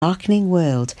darkening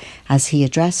world as he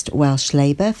addressed Welsh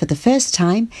Labour for the first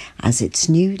time as its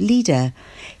new leader.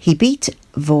 He beat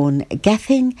Vaughan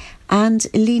Gething and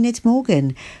Leonard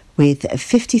Morgan with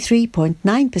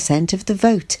 53.9% of the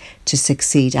vote to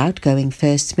succeed outgoing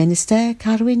First Minister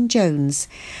Carwyn Jones.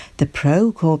 The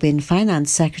pro-Corbyn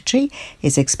Finance Secretary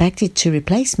is expected to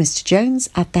replace Mr Jones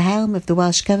at the helm of the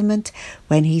Welsh Government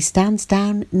when he stands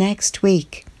down next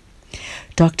week.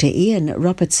 Dr Ian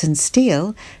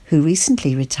Robertson-Steele, who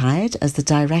recently retired as the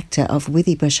director of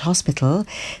Withybush Hospital,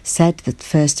 said that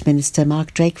First Minister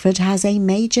Mark Drakeford has a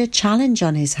major challenge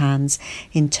on his hands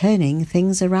in turning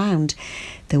things around.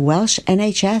 The Welsh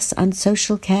NHS and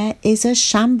social care is a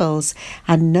shambles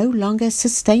and no longer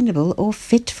sustainable or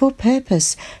fit for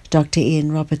purpose, Dr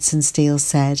Ian Robertson-Steele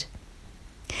said.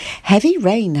 Heavy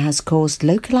rain has caused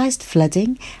localised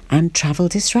flooding and travel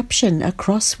disruption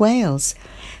across Wales.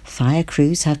 Fire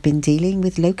crews have been dealing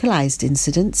with localised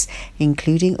incidents,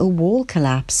 including a wall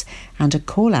collapse and a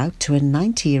call-out to a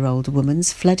 90-year-old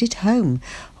woman's flooded home,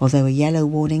 although a yellow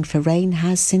warning for rain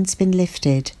has since been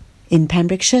lifted. In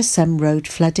Pembrokeshire, some road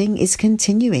flooding is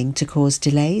continuing to cause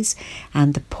delays,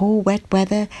 and the poor wet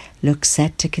weather looks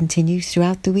set to continue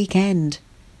throughout the weekend.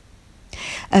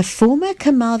 A former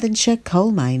Carmarthenshire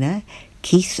coal miner,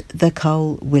 Keith the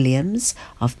Cole Williams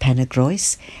of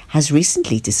Penygroes, has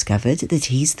recently discovered that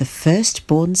he's the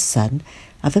firstborn son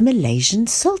of a Malaysian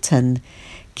sultan.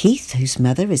 Keith, whose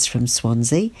mother is from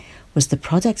Swansea, was the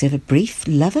product of a brief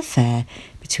love affair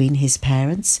between his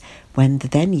parents when the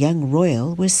then young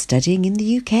royal was studying in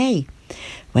the UK.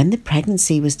 When the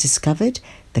pregnancy was discovered,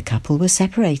 the couple were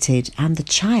separated and the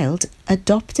child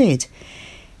adopted.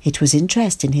 It was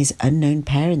interest in his unknown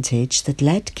parentage that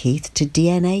led Keith to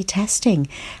DNA testing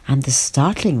and the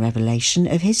startling revelation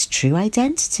of his true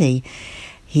identity.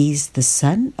 He's the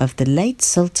son of the late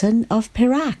Sultan of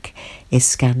Perak,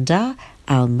 Iskandar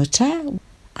al-Muta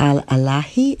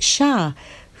al-Alahi Shah,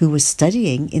 who was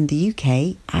studying in the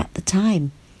UK at the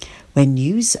time. When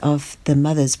news of the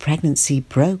mother's pregnancy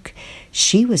broke,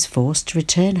 she was forced to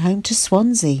return home to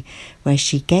Swansea, where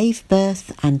she gave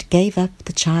birth and gave up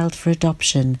the child for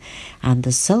adoption, and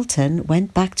the Sultan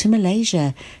went back to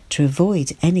Malaysia to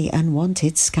avoid any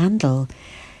unwanted scandal.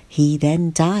 He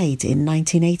then died in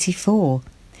 1984.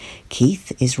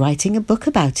 Keith is writing a book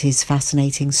about his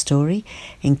fascinating story,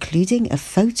 including a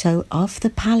photo of the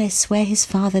palace where his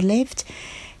father lived.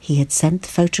 He had sent the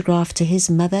photograph to his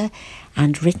mother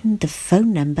and written the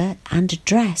phone number and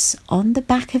address on the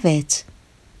back of it.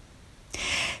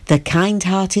 The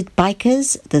kind-hearted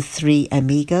bikers, the Three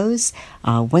Amigos,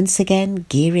 are once again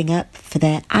gearing up for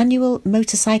their annual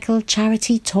motorcycle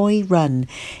charity toy run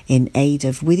in aid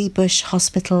of Withybush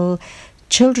Hospital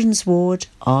Children's Ward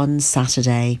on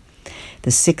Saturday.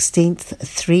 The 16th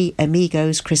Three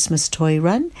Amigos Christmas Toy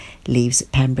Run leaves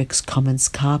Pembroke's Commons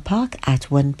car park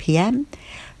at 1 p.m,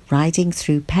 riding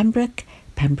through Pembroke,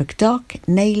 Pembroke Dock,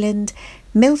 Neyland,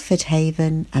 Milford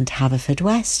Haven and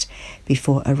Haverfordwest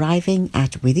before arriving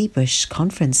at Withybush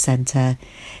Conference Centre.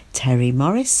 Terry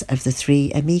Morris of the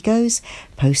Three Amigos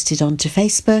posted onto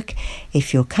Facebook,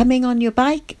 "If you're coming on your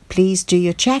bike, please do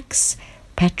your checks.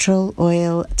 Petrol,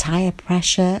 oil, tyre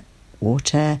pressure,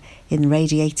 water in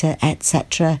radiator,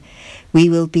 etc. We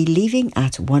will be leaving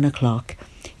at 1 o'clock.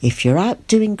 If you're out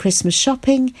doing Christmas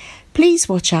shopping, please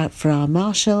watch out for our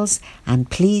marshals and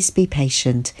please be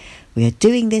patient. We are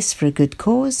doing this for a good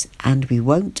cause and we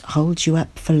won't hold you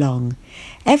up for long.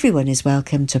 Everyone is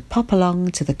welcome to pop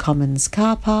along to the Commons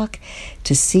car park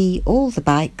to see all the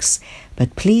bikes,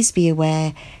 but please be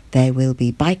aware there will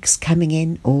be bikes coming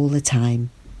in all the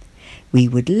time. We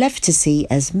would love to see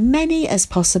as many as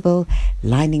possible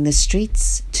lining the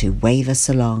streets to wave us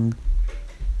along."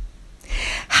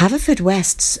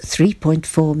 Haverfordwest's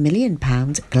 £3.4 million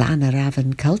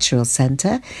Glanaravan Cultural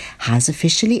Centre has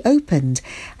officially opened,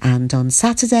 and on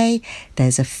Saturday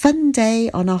there's a fun day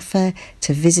on offer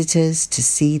to visitors to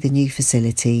see the new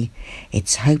facility.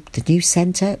 It's hoped the new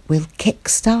centre will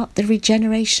kick-start the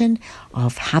regeneration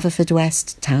of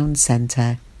Haverfordwest Town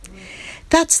Centre.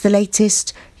 That's the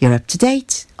latest. You're up to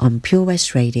date on Pure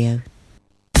West Radio.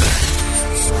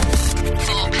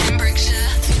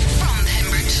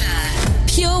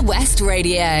 Pure West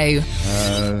Radio.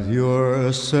 Have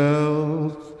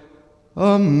yourself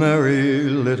a merry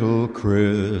little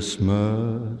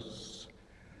Christmas.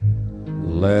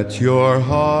 Let your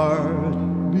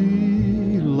heart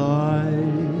be light.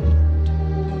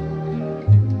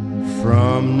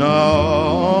 From now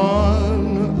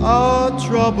on, our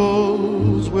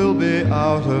troubles will be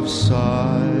out of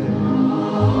sight.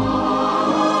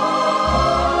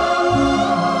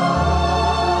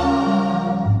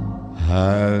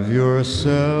 Have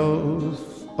yourself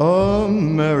a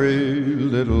merry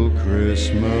little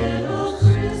Christmas.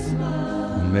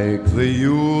 Make the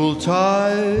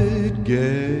Yuletide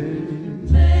gay.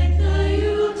 Make the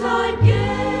Yuletide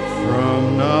gay.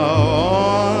 From now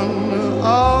on,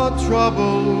 our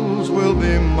troubles will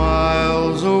be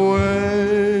miles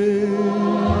away.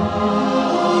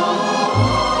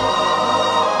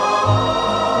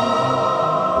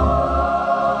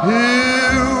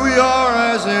 Here we are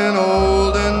as in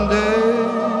olden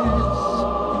days,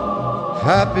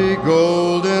 happy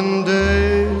golden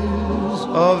days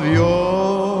of yore.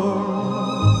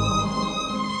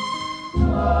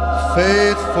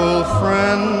 Faithful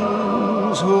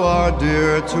friends who are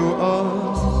dear to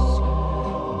us,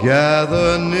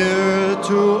 gather near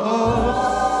to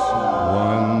us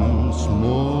once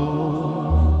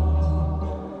more.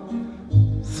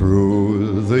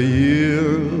 Through the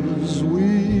years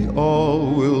we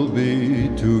all will be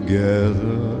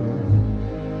together,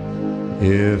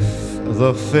 if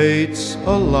the fates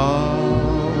allow.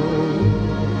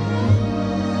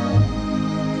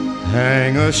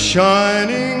 Hang a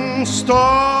shining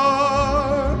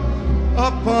star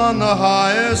upon the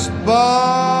highest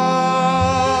bough,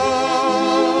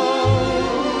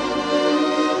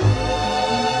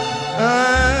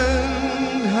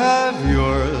 and have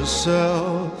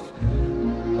yourself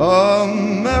a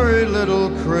merry little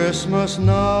Christmas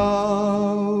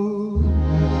now.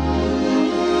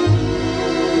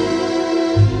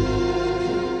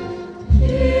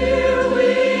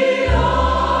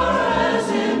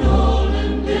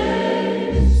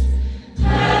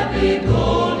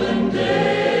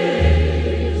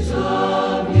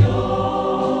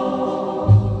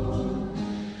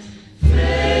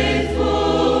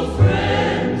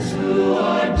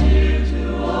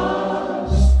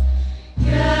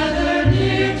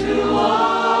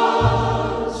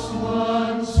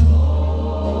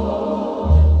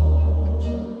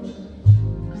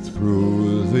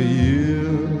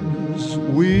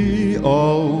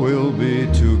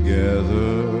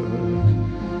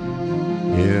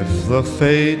 The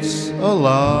fates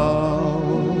allow.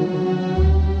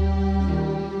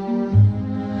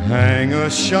 Hang a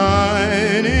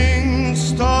shining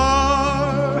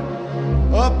star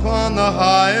upon the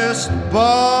highest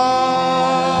bough,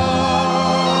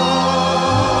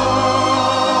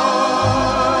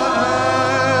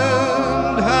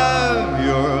 and have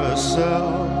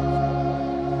yourself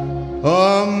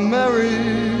a merry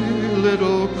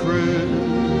little Christmas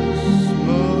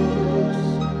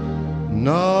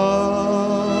now.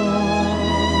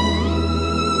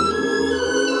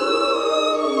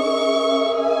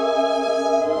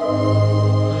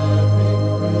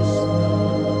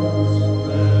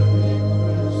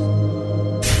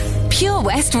 Pure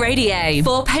West Radio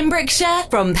for Pembrokeshire,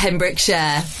 from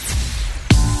Pembrokeshire.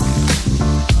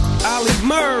 Ollie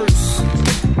Murs,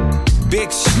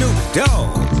 Big Snoop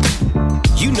Dogg.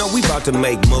 You know we about to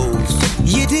make moves.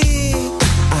 You dig?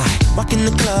 Walk in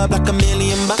the club like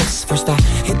 $1,000,000. First I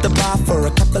hit the bar for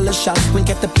a couple of shots. Wink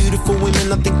at the beautiful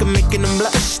women, I think I'm making them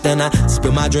blush. Then I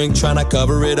spill my drink, tryna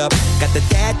cover it up. Got the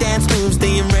dad dance moves,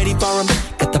 staying ready for them.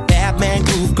 Got the bad man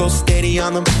groove, go steady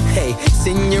on them. Hey,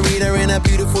 senorita in a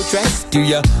beautiful dress, do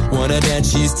ya wanna dance?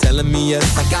 She's telling me yes.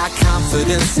 I got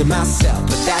confidence in myself,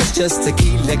 but that's just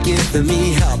tequila giving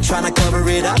me help. Tryna cover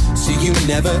it up, so you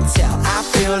never tell. I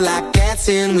feel like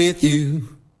dancing with you.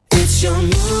 It's your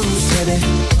moves, baby.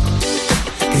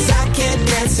 'Cause I can't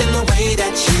dance in the way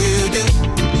that you do,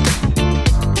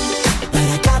 but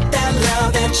I got that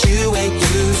love that you ain't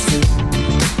used to.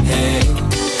 Hey,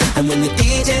 and when the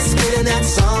DJ's spinning that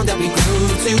song that we grew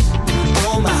to,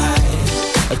 oh my,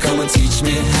 come and teach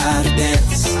me how to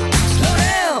dance. Slow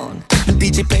down.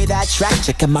 DJ play that track,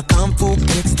 check out my kung fu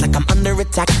kicks like I'm under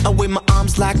attack. I wave my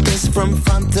arms like this from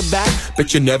front to back.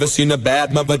 Bet you never seen a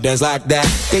bad mother dance like that.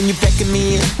 Then you beckon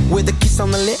me in with a kiss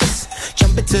on the lips.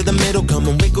 Jump into the middle, come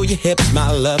and wiggle your hips.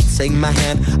 My love, take my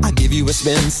hand, I'll give you a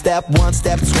spin. Step one,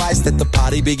 step twice, let the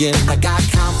party begin. I got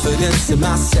confidence in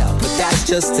myself, but that's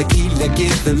just tequila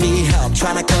giving me help.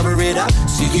 Tryna cover it up,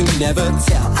 so you never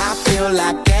tell. I feel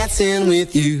like dancing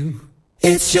with you.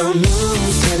 It's your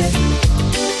moves, baby.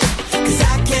 'Cause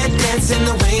I can't dance in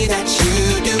the way that you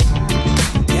do.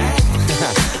 Yeah.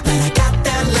 But I got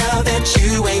that love that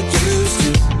you ain't used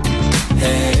to.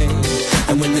 Hey.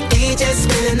 And when the DJ's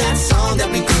spinning that song that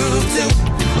we grew to,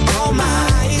 oh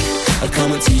my,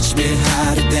 come and teach me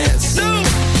how to dance.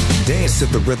 Dance to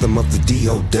the rhythm of the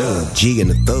D.O.Dub, G and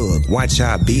the Thug. Watch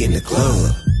how I be in the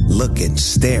club. Looking,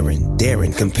 staring,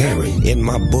 daring, comparing. In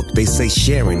my book they say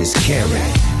sharing is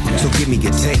caring. So give me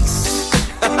your taste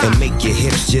and make your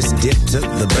hips just dip to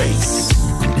the bass.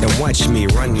 And watch me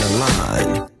run the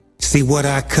line. See what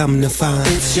I come to find.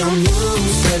 It's your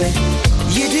moves, baby.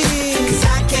 You do. 'Cause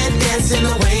I can't dance in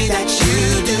the way that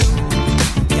you do.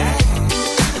 Yeah.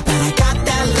 But I got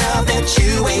that love that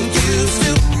you ain't used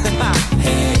to.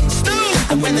 Hey.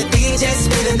 And when the DJ's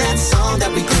spinning that song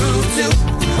that we grew to,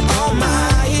 oh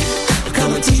my,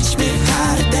 come and teach me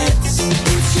how to dance.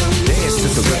 It's your Dance to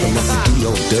the rhythm of the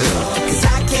D.O. Dub. 'Cause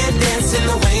I can't dance in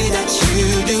the way that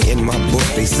you do. In my book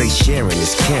they say sharing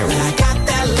is caring. But I got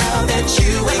that love that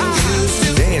you ain't used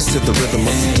to. Dance to the rhythm of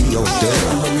the D.O.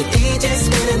 Dub. When the DJ's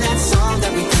spinning that song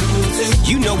that we grew to,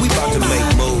 You know we about to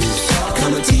make moves.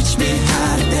 come and teach me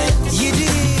how to dance. You did.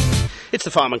 It's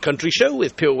the Farm and Country Show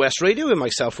with Pure West Radio with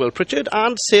myself, Will Pritchard,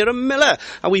 and Sarah Miller.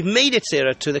 And we've made it,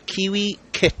 Sarah, to the Kiwi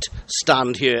Kit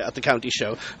stand here at the County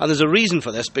Show. And there's a reason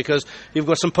for this, because you've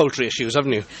got some poultry issues,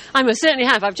 haven't you? I most certainly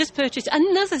have. I've just purchased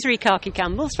another 3 khaki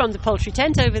Campbells from the poultry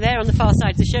tent over there on the far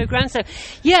side of the showground. So,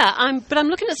 yeah, I'm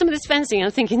looking at some of this fencing and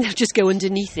I'm thinking they'll just go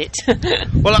underneath it.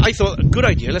 Well, I thought, a good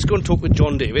idea, let's go and talk with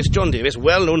John Davis. John Davis,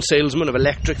 well-known salesman of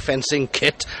electric fencing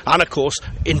kit, and, of course,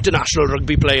 international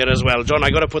rugby player as well. John, I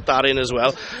got to put that in as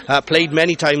well. Played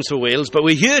many times for Wales, but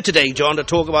we're here today, John, to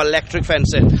talk about electric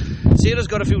fencing. Sarah's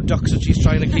got a few ducks that she's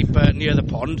trying to keep near the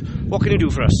pond. What can you do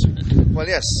for us? Well,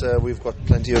 yes, we've got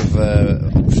plenty of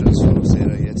options for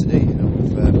Sarah here today. You know,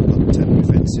 we've got temporary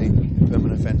fencing,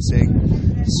 permanent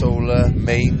fencing, solar,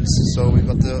 mains. So we've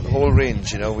got the whole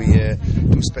range. You know, we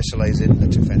do specialise in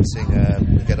electric fencing.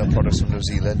 We get our products from New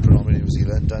Zealand, predominantly New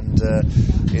Zealand, and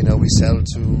you know, we sell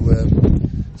to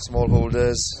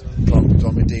smallholders,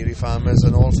 predominantly dairy farmers,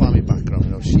 and all farming background.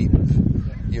 You know, sheep.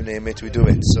 You name it, we do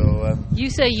it. So You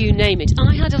say you name it.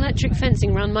 I had electric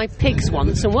fencing around my pigs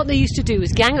once, and what they used to do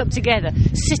was gang up together,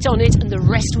 sit on it, and the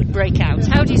rest would break out.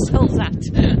 How do you solve that?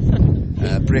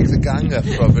 Break the gang up,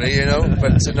 probably, you know.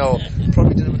 But no,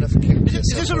 probably didn't have enough kick.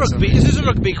 Is this a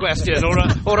rugby question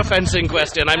or a fencing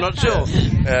question? I'm not sure.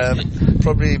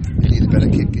 Probably you need a better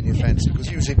kick in your fence, because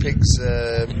usually pigs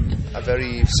are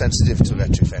very sensitive to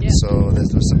electric fence. Yeah. So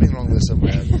there's something wrong there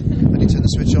somewhere. When you turn the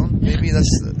switch on, maybe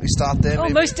we start there. Oh,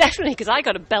 maybe. Most definitely, because I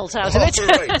got a belt out of it.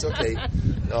 Right, okay.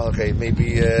 Okay,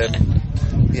 maybe.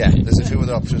 Yeah, there's a few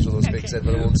other options for those pigs then,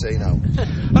 but I won't say now.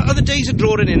 The days are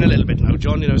drawing in a little bit now,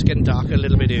 John. You know, it's getting darker a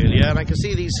little bit earlier, and I can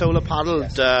see these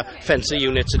solar-panelled fencer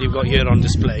units that you've got here on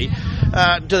display.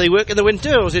 Do they work in the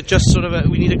winter, or is it just sort of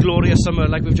we need a glorious summer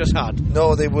like we've just had?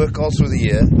 No, they work all through the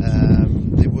year.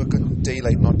 They work on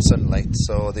daylight, not sunlight,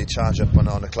 so they charge up on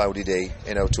a cloudy day,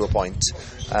 you know, to a point.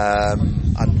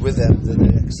 And with them,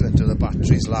 they're excellent. The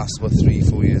batteries last about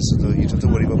 3-4 years, so you don't have to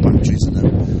worry about batteries in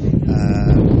them.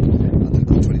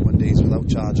 21 days without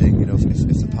charging, you know, if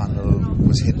the panel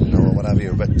was hidden or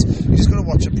whatever. But you just got to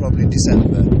watch it probably in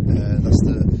December. That's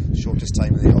the shortest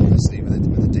time of the year, obviously,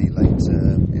 with the daylight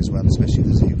as well, especially if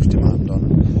there's a huge demand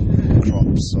on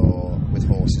crops or with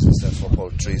horses and stuff for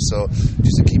poultry. So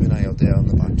just to keep an eye out there on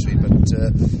the battery. But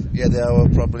yeah, they are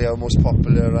probably our most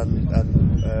popular and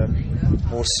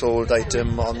most sold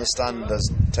item on the stand as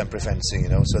temporary fencing, you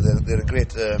know. So they're a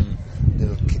great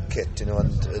little kit, you know,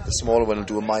 and the smaller one will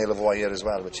do a mile of wire as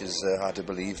well, which is hard to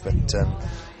believe, but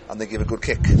and they give a good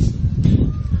kick.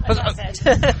 I'll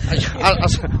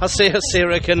say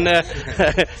Sarah can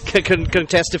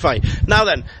testify. Now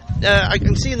then, I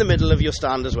can see in the middle of your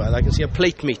stand as well, I can see a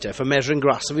plate meter for measuring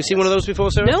grass. Have you seen one of those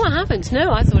before, Sarah? No, I haven't.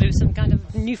 No, I thought it was some kind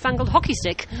of newfangled hockey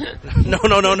stick. No,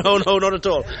 not at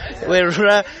all.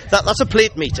 That's a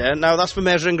plate meter. Now, that's for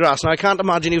measuring grass. Now, I can't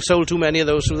imagine you've sold too many of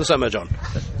those through the summer, John.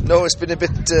 No, it's been a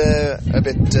bit of a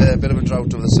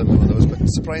drought over the summer with those, but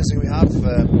surprisingly we have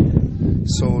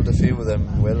sold a few of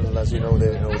them. Well, as you know,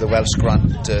 the Welsh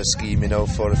grant scheme, you know,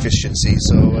 for efficiency.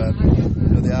 So you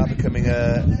know, they are becoming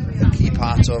a key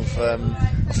part of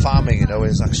farming. You know,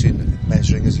 is actually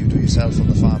measuring as you do yourself on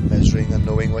the farm, measuring and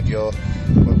knowing how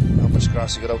much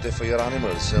grass you got out there for your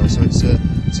animals. So it's a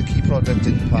key product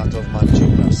in part of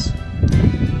managing grass.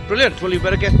 Brilliant. Well, you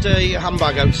better get your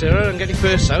handbag out, Sarah, and get your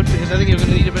purse out, because I think you're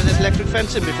going to need a bit of this electric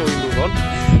fencing before we move on.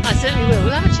 I certainly will.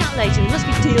 We'll have a chat later. There must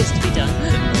be deals to be done.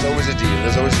 There's always a deal.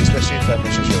 There's always, especially in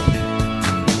Pembrokeshire show.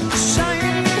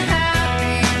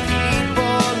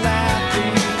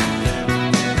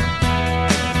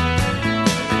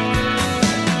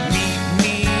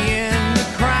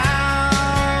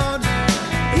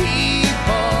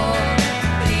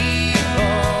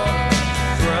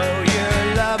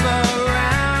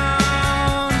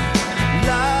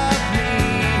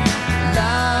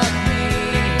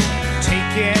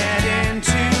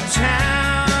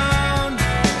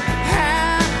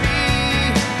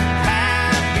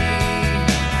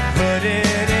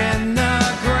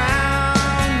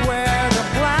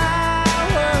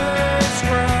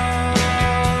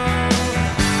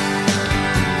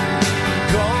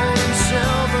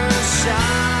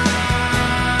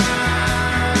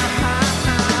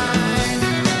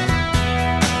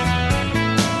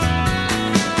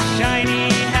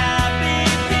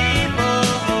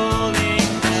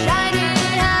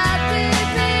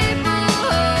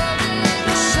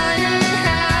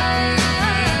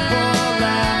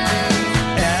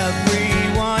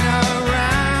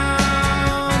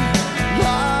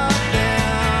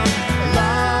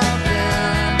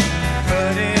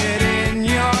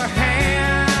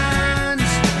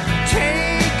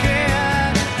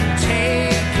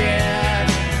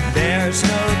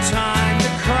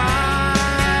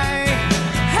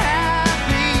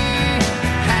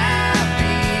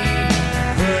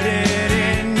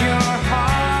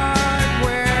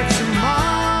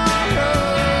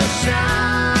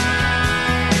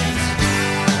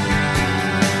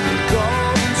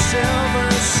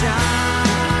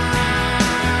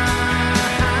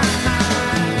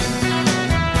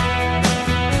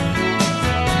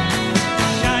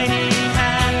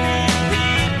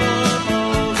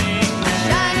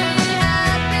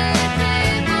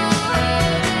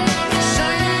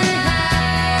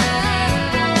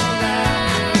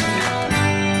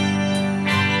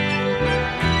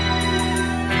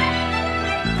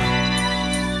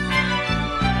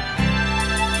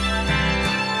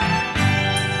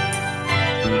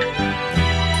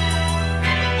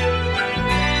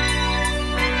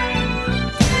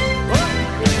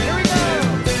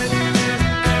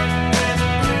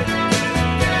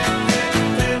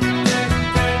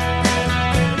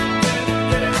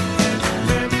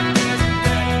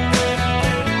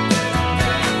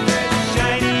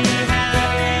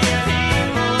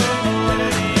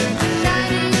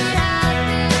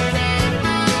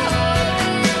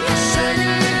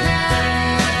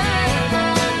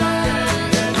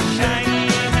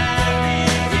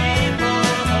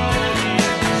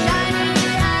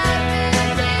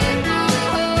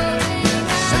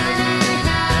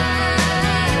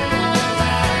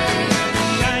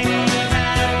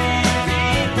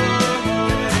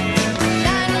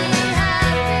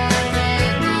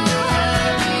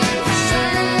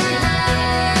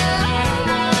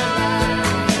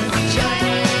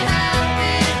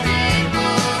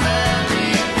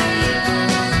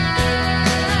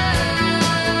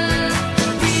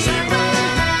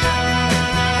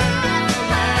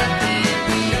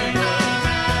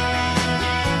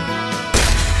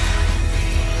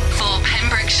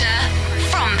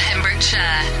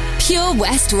 Pure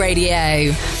West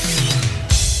Radio.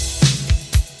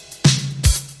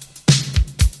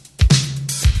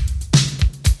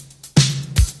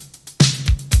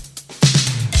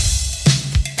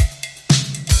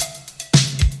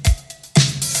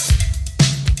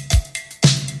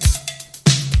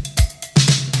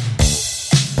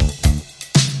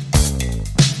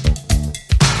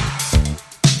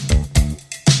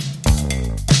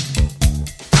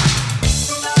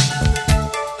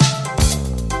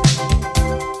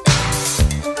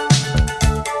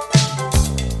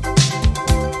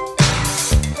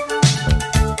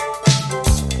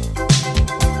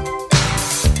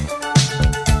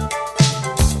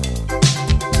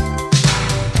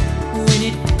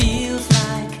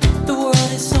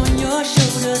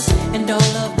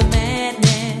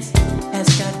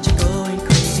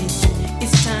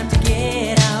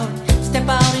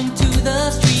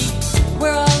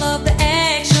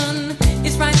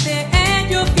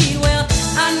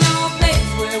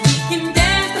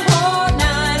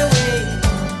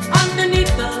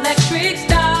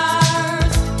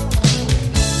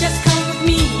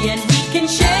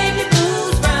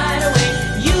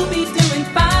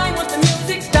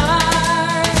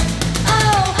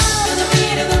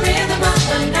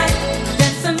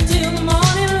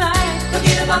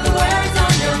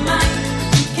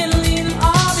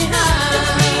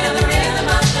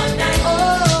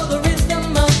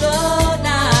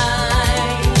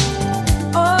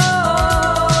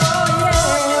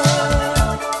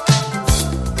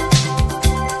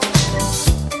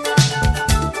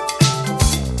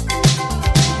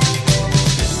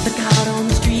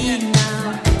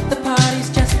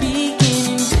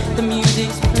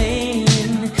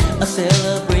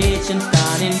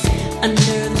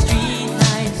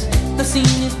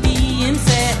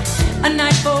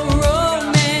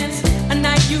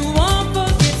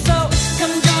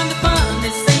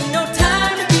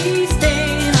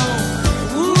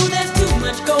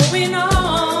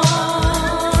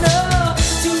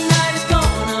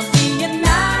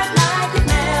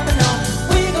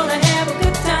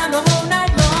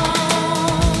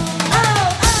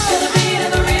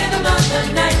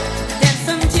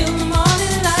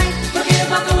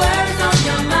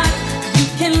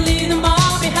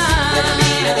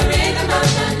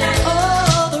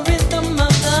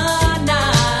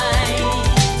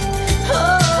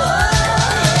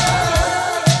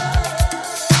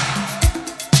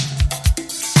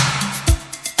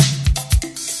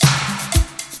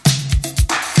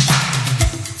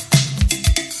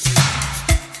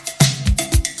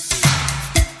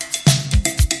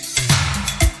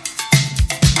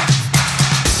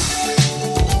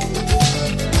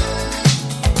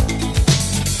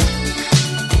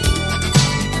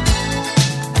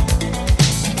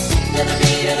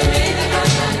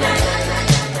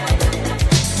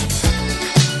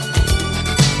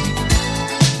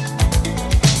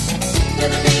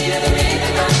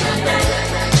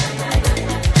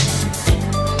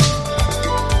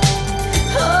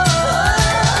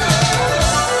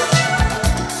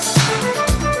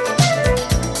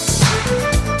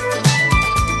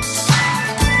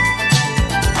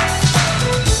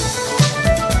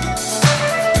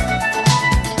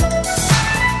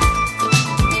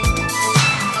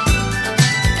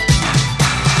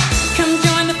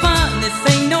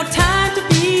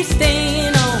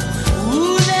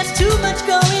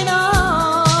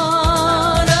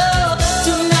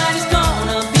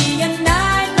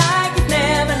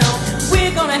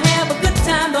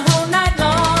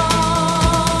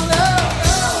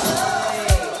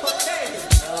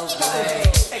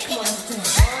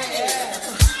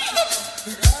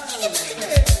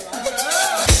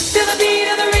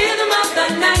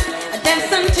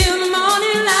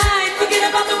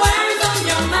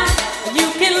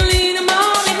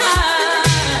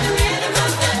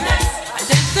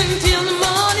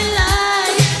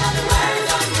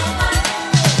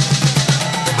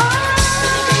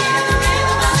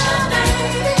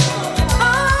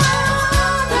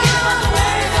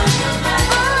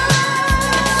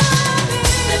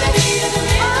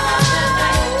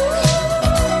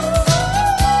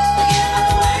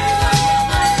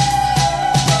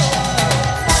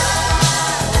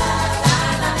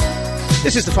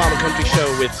 This is the Farm and Country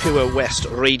Show with Pure West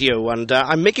Radio, and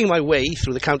I'm making my way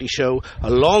through the county show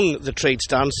along the trade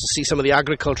stands to see some of the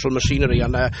agricultural machinery,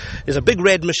 and there's a big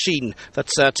red machine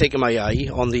that's taken my eye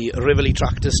on the Riverley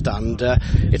tractor stand.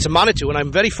 It's a Manitou, and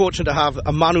I'm very fortunate to have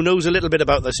a man who knows a little bit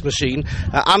about this machine.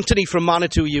 Anthony from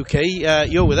Manitou UK,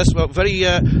 you're with us. Well,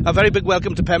 a very big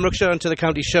welcome to Pembrokeshire and to the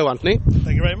county show, Anthony.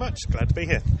 Thank you very much, glad to be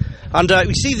here. And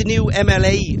we see the new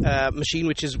MLA machine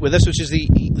which is with us, which is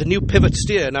the new pivot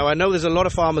steer. Now I know there's a lot lot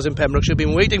of farmers in Pembrokeshire have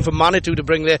been waiting for Manitou to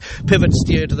bring their pivot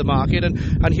steer to the market,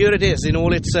 and here it is in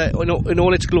all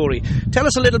its glory. Tell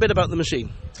us a little bit about the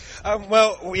machine.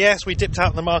 Well, yes, we dipped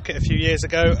out in the market a few years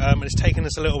ago, and it's taken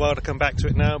us a little while to come back to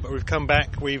it now, but we've come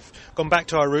back. We've gone back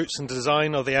to our roots and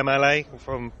design of the MLA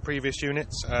from previous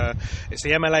units. It's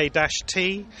the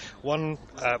MLA-T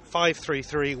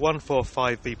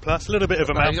 533-145B+. A little bit of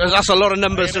a mouthful. That's a lot of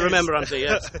numbers to remember, Anthony,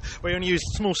 yes. We only use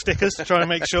small stickers to try and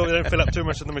make sure we don't fill up too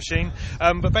much of the machine.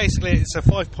 But basically, it's a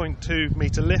 5.2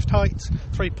 metre lift height,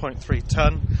 3.3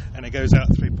 tonne, and it goes out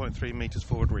 3.3 metres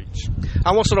forward reach.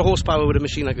 And what sort of horsepower would a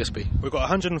machine like this be? We've got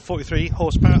 143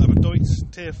 horsepower of a Deutz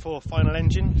Tier 4 final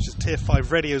engine, which is Tier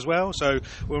 5 ready as well, so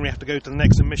when we have to go to the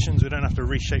next emissions, we don't have to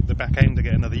reshape the back end to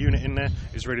get another unit in there.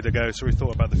 It's ready to go, so we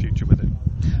thought about the future with it.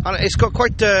 And it's got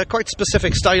quite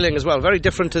specific styling as well, very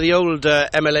different to the old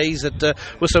MLAs that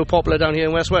were so popular down here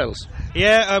in West Wales.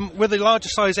 Yeah, with a larger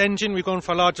size engine, we've gone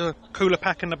for a larger cooler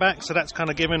pack in the back, so that's kind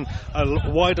of given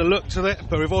a wider look to it,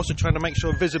 but we've also tried to make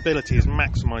sure visibility is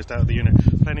maximised out of the unit.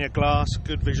 Plenty of glass,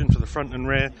 good vision for the front and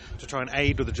rear to try and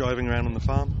aid with the driving around on the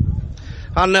farm.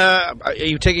 And are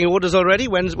you taking orders already?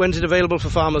 When's it available for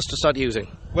farmers to start using?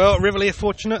 Well, Riverlea are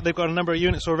fortunate. They've got a number of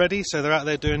units already, so they're out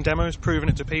there doing demos, proving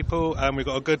it to people. We've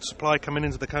got a good supply coming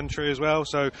into the country as well,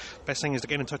 so best thing is to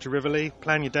get in touch with Riverlea,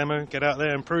 plan your demo, get out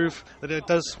there and prove that it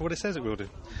does what it says it will do.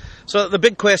 So the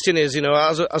big question is,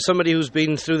 as somebody who's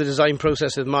been through the design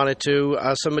process with Manitou,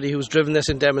 as somebody who's driven this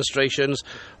in demonstrations,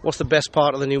 what's the best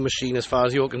part of the new machine as far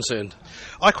as you're concerned?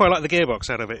 I quite like the gearbox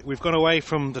out of it. We've gone away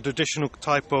from the traditional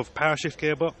type of power shift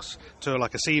gearbox to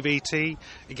like a CVT.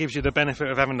 It gives you the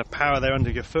benefit of having the power there under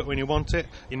your foot when you want it.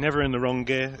 You're never in the wrong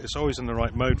gear. It's always in the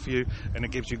right mode for you, and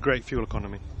it gives you great fuel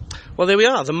economy. Well, there we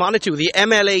are, the Manitou, the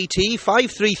MLA-T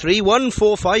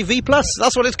 533-145V+.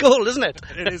 That's what it's called, isn't it?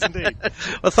 It is indeed.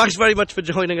 Well, thanks very much for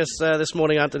joining us this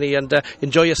morning, Anthony, and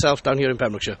enjoy yourself down here in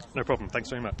Pembrokeshire. No problem. Thanks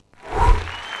very much.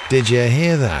 Did you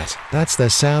hear that? That's the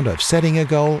sound of setting a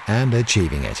goal and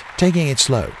achieving it. Taking it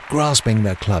slow, grasping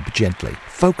the club gently,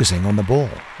 focusing on the ball,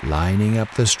 lining up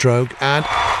the stroke, and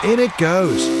in it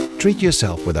goes. Treat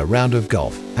yourself with a round of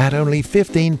golf at only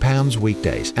 £15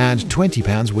 weekdays and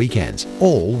 £20 weekends,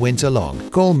 all winter long.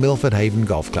 Call Milford Haven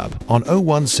Golf Club on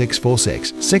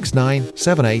 01646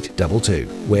 697822,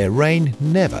 where rain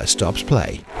never stops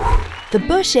play. The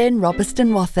Bush Inn,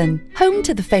 Robeston Wathen, home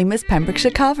to the famous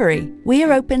Pembrokeshire Carvery. We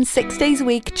are open 6 days a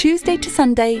week, Tuesday to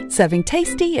Sunday, serving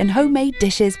tasty and homemade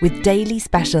dishes with daily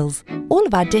specials. All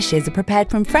of our dishes are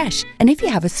prepared from fresh, and if you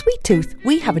have a sweet tooth,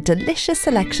 we have a delicious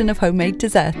selection of homemade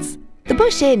desserts. The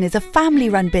Bush Inn is a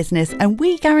family-run business, and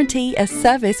we guarantee a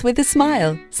service with a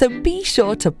smile. So be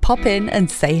sure to pop in and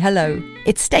say hello.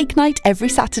 It's steak night every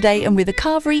Saturday and with a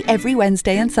carvery every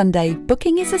Wednesday and Sunday.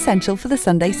 Booking is essential for the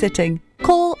Sunday sitting.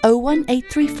 Call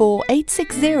 01834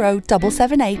 860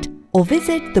 778 or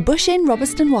visit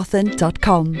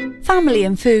thebushinrobestonwathen.com. Family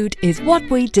and food is what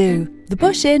we do. The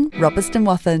Bush Inn, Robeston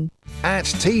Wathen. At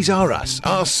Tees R Us,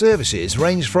 our services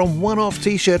range from one-off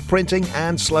t-shirt printing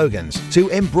and slogans to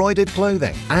embroidered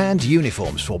clothing and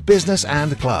uniforms for business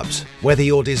and clubs. Whether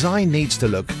your design needs to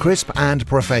look crisp and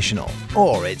professional,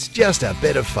 or it's just a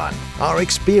bit of fun, our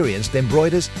experienced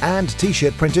embroiders and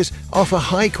t-shirt printers offer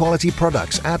high-quality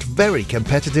products at very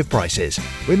competitive prices.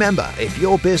 Remember, if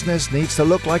your business needs to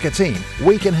look like a team,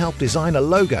 we can help design a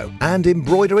logo and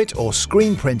embroider it or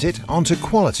screen print it onto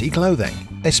quality clothing,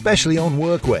 especially on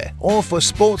workwear or for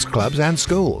sports clubs and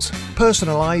schools.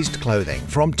 Personalised clothing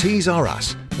from Tees R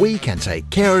Us. We can take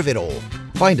care of it all.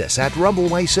 Find us at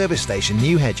Rumbleway Service Station,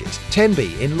 New Hedges,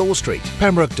 10B in Law Street,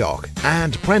 Pembroke Dock,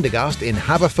 and Prendergast in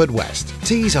Haverfordwest.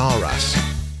 Tees R Us.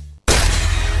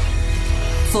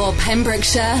 For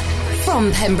Pembrokeshire,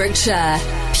 from Pembrokeshire,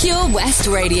 Pure West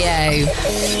Radio.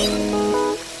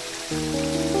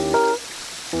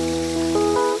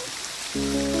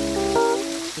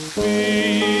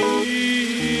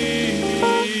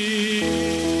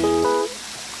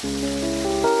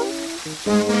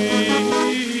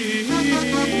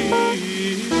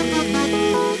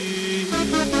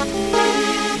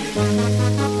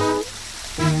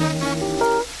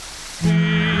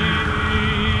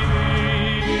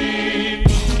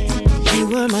 You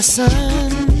were my sun,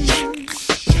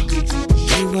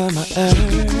 you were my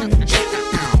earth,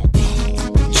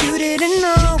 but you didn't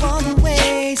know all the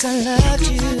ways I loved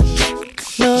you,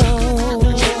 no.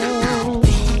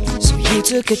 So you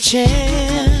took a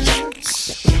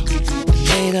chance,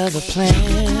 made other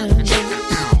plans,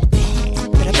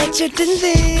 but I bet you didn't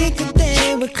think that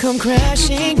they would come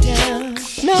crashing down,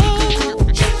 no.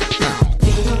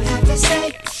 You don't have to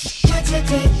say what you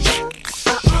did,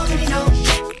 I already know.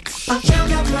 I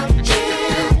found out right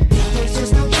there, there's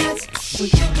just no chance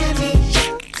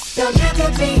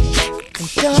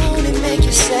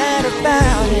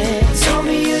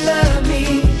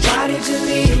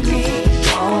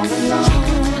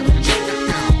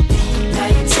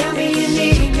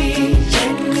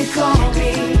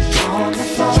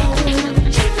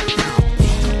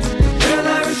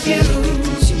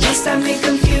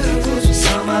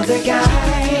other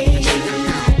guy.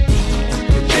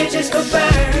 Your bridges go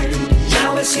burn,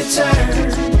 now it's your turn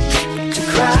to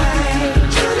cry.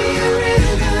 Tell me a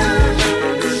rhythm,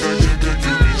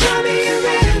 tell me a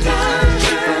rhythm,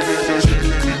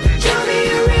 tell me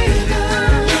a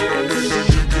rhythm,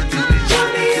 tell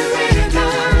me a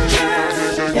rhythm,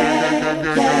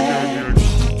 yeah, yeah.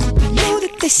 I know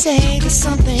that they say that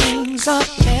some things are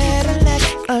better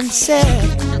left unsaid.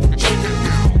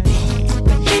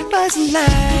 Wasn't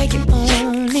like you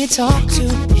only talk to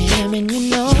him and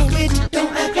you know it.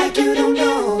 Don't act like you don't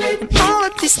know it. And all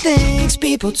of these things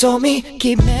people told me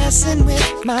keep messing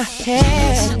with my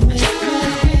head.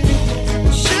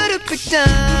 Should've picked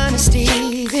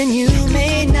honesty, then you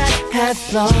may not have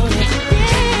thought it.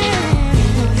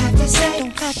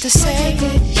 Don't have to say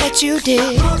what you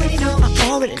did. I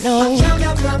already know.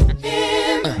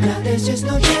 Now there's just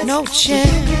no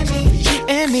chance. You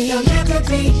and me, you'll never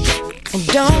be. And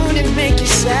don't it make you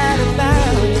sad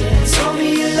about it? Told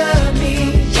me you love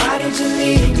me, why did you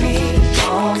leave me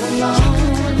all alone?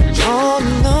 All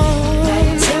alone. Now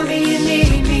you tell me you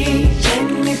need me,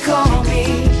 then you call me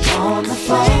on the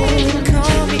phone.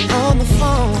 Call me on the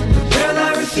phone. Girl,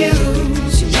 I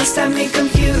refuse, you must have me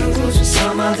confused with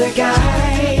some other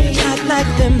guy. Not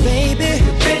like them, baby.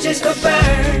 Your bridges go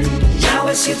burn, now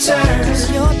it's your turn. It's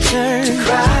your turn to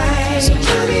cry. So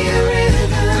tell me a rhythm.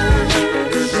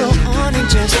 Go on and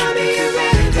just tell me a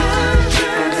rhythm.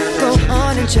 Go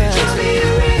on and just tell me a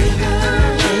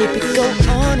rhythm. Baby, go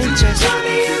on and just tell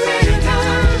me a rhythm.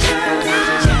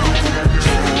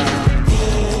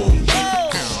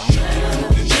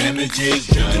 The damage is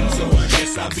done, so I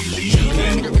guess I'll be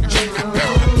leaving. The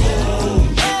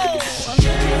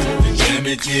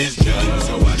damage is done,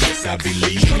 so I guess I'll be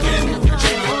leaving.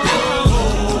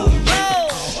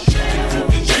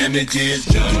 The damage is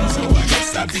done, so I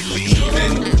guess I'll be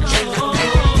leaving.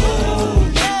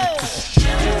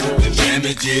 The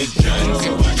damage is done,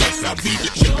 so I guess I'll be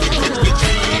leaving.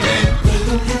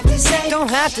 Don't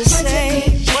have to say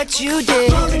what you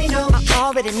did. I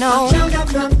already know.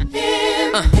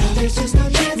 There's just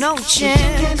no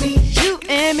chance. You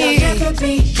and me.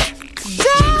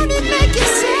 Don't it make you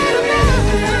sad about?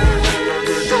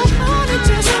 Go on and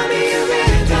just tell me a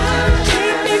rhythm.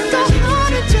 Baby, go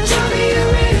on and just tell me a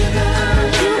rhythm.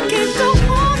 You can go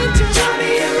on and just tell me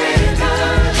a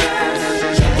rhythm.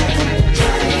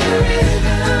 Tell me a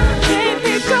rhythm.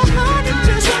 Baby, go on and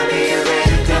just tell me a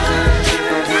rhythm.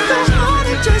 Go on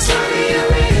and just tell me a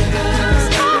rhythm.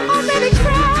 Oh, baby,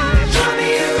 cry. Tell me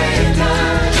a rhythm.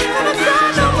 Gonna cry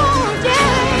no more.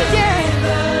 Yeah, yeah.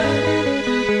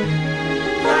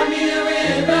 Cry me a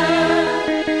river.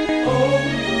 Oh,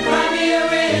 cry me a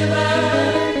river.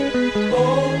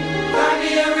 Oh, cry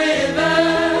me a river.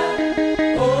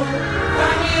 Oh,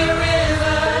 cry me a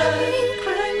river.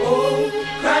 Oh,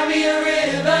 cry me a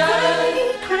river.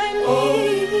 Oh,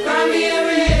 cry me a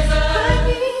river.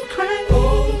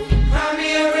 Oh, cry me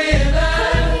a river.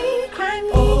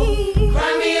 Oh,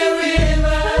 cry me a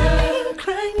river.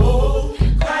 Oh,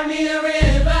 cry me a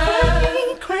river.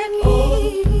 Oh,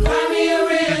 cry me a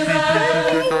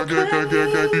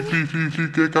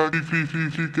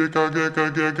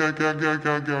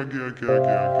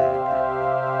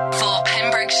For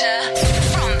Pembrokeshire,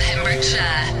 from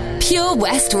Pembrokeshire, Pure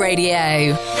West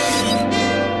Radio.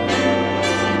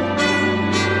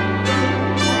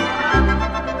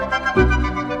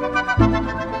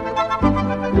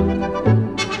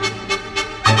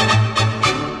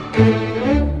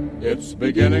 It's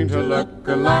beginning to look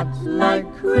a lot like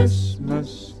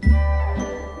Christmas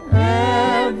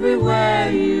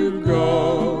everywhere you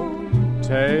go.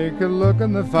 Take a look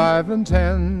in the 5 and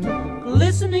 10,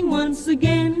 Glistening once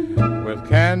again, with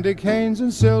candy canes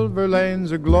and silver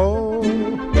lanes aglow.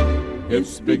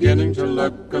 It's beginning to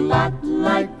look a lot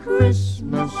like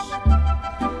Christmas.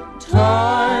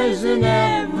 Toys in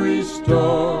every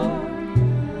store.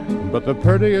 But the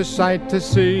prettiest sight to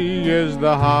see is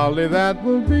the holly that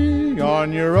will be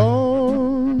on your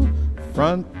own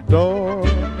front door.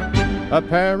 A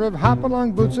pair of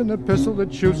hop-along boots and a pistol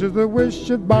that chooses the wish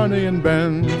of Barney and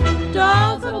Ben.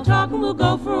 dolls that'll talk and we'll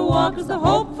go for a walk is the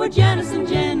hope for Janice and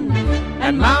Jen.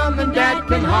 And Mom and Dad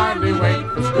can hardly wait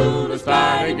for school to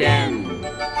start again.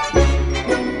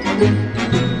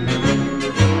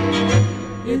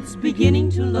 It's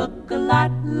beginning to look a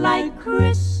lot like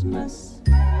Christmas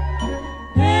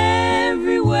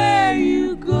everywhere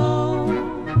you go.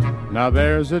 Now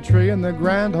there's a tree in the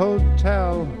Grand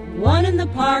Hotel, one in the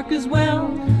park as well,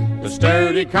 the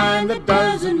sturdy kind that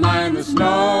doesn't mind the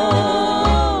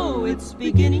snow. It's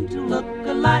beginning to look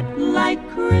a lot like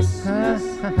Christmas.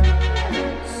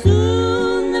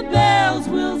 Soon the bells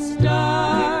will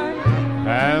start,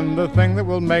 And the thing that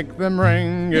will make them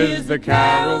ring is the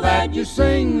carol that you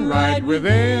sing right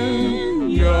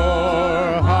within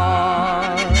your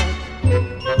heart.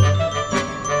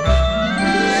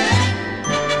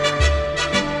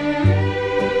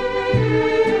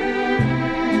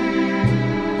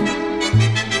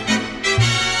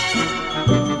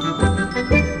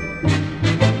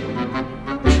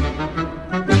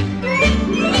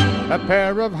 A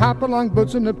pair of hop-along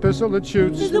boots and a pistol that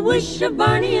shoots is the wish of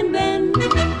Barney and Ben.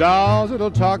 Dolls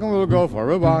that'll talk and we'll go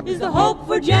for a walk is the hope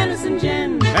for Janice and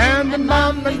Jen. And the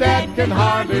mom and dad can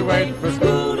hardly wait for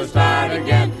school to start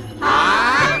again.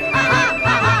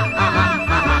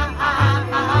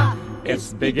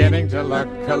 It's beginning to look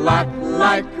a lot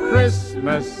like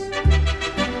Christmas.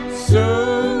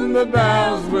 Soon the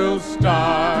bells will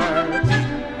start.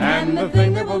 And the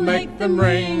thing that will make them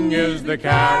ring is the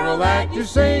carol that you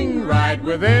sing right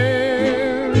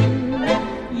within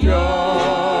your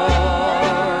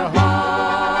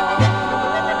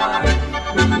heart.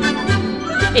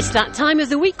 It's that time of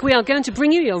the week we are going to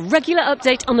bring you your regular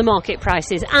update on the market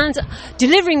prices, and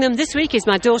delivering them this week is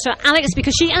my daughter Alex,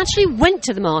 because she actually went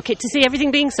to the market to see everything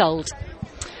being sold.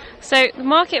 So the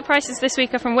market prices this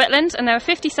week are from Whitland, and there were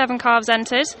 57 calves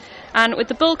entered. And with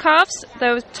the bull calves,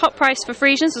 the top price for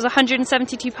Frisians was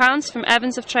 £172 from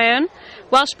Evans of Trayon.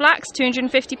 Welsh Blacks,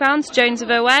 £250, Jones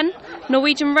of Owen.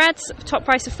 Norwegian Reds, top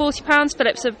price of £40,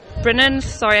 Phillips of Brynnerth,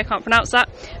 sorry I can't pronounce that.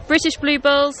 British Blue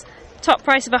Bulls, top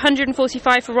price of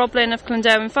 £145 for Roblin of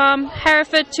Clonderwin Farm.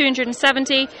 Hereford,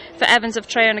 £270 for Evans of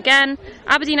Trayon again.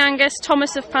 Aberdeen Angus,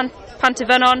 Thomas of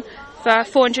Pantyfynon for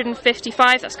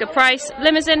 £455, that's a good price.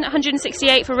 Limousin,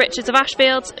 £168 for Richards of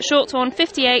Ashfields. Shorthorn,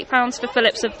 £58 for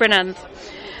Phillips of Brynnerth.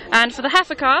 And for the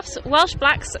heifer calves, Welsh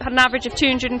Blacks had an average on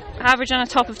a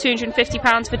top of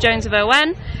 £250 for Jones of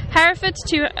Owen. Hereford,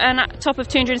 a top of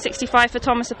 £265 for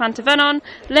Thomas of Pantyfynon.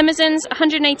 Limousins,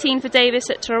 £118 for Davis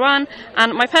at Tyrwan.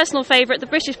 And my personal favourite, the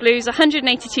British Blues,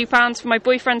 £182 for my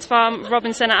boyfriend's farm,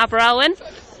 Robinson at Aberelwyn.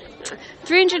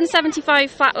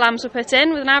 375 fat lambs were put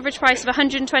in with an average price of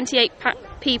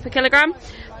 128p per kilogram.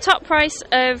 Top price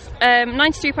of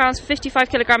 £93 for 55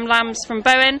 kilogram lambs from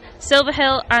Bowen,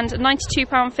 Silverhill, and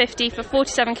 £92.50 for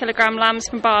 47 kilogram lambs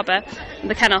from Barber,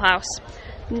 the Kennel House.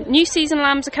 New season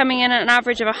lambs are coming in at an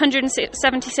average of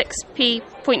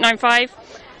 176p.95.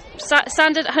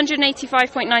 Standard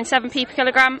 185.97p per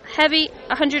kilogram, heavy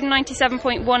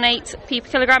 197.18p per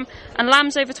kilogram, and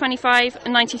lambs over 25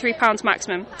 £93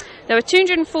 maximum. There were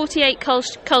 248 cull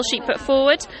sheep put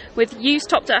forward, with ewes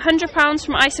topped at £100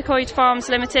 from Isacoid Farms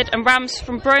Limited, and rams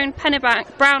from Brown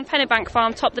Pennybank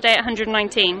Farm topped the day at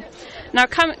 119. Now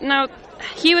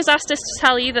Hugh has asked us to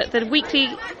tell you that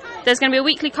there's going to be a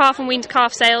weekly calf and weaned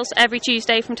calf sales every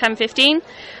Tuesday from 10:15,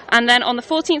 and then on the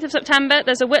 14th of September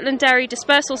there's a Whitland Dairy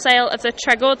dispersal sale of the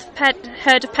Tregorth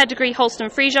herd of pedigree Holstein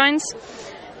Friesian,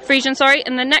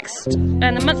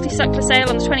 and the monthly suckler sale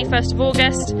on the 21st of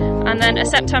August, and then a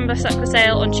September suckler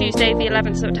sale on Tuesday the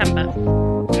 11th of September.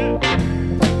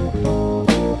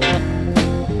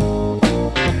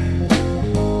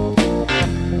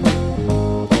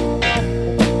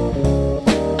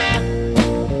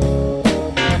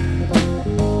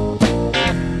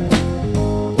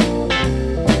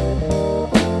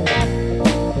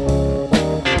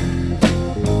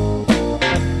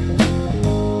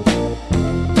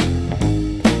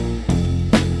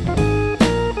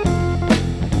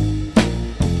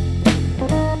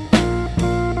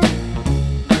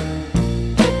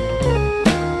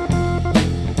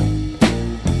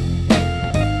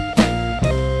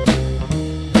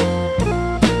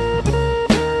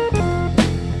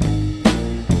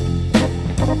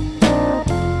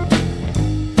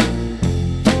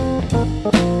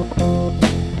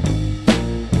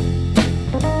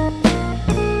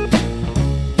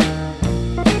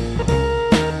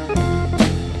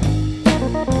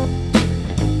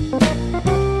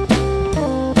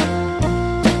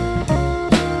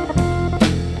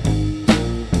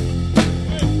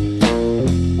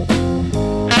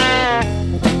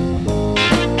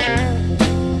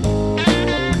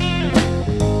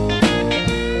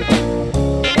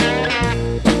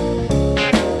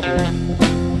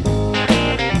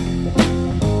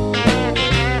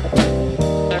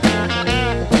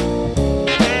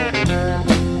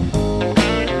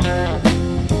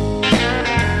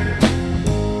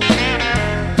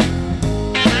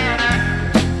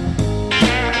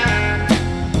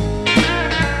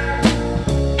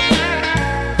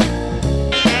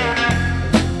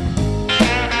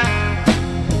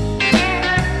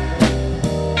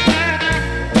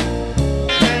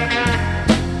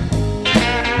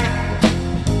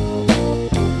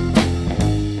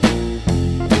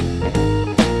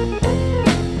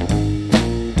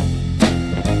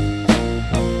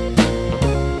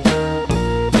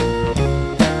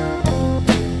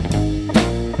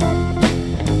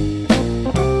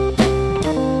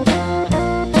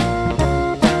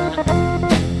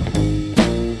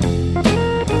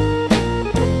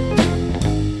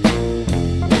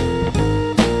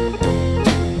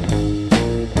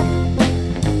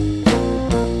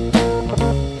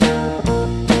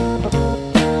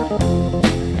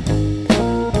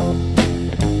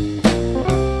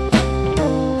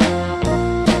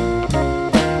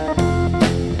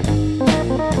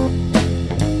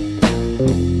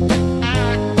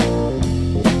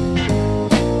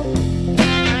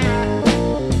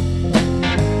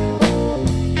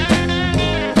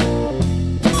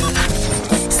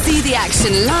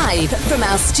 action live from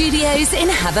our studios in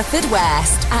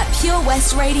Haverfordwest at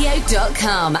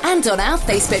purewestradio.com and on our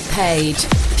Facebook page,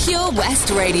 Pure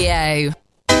West Radio.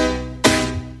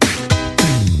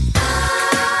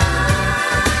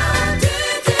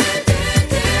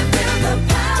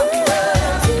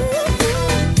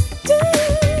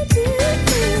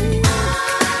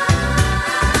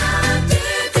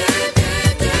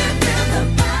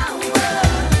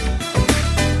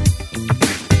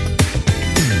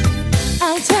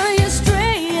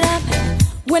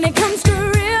 When it comes to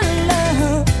real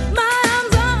love, my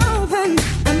arms are open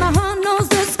and my heart knows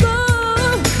the score.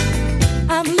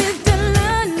 I've lived and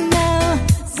learned now,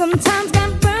 sometimes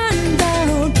got burned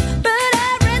down, but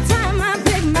every time I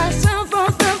pick myself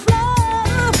off the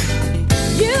floor.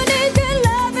 You need good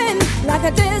loving like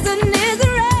a desert needs the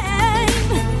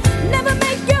rain. Never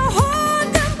make your heart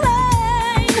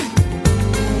complain.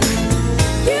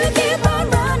 You keep on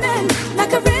running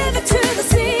like a river to the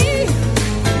sea.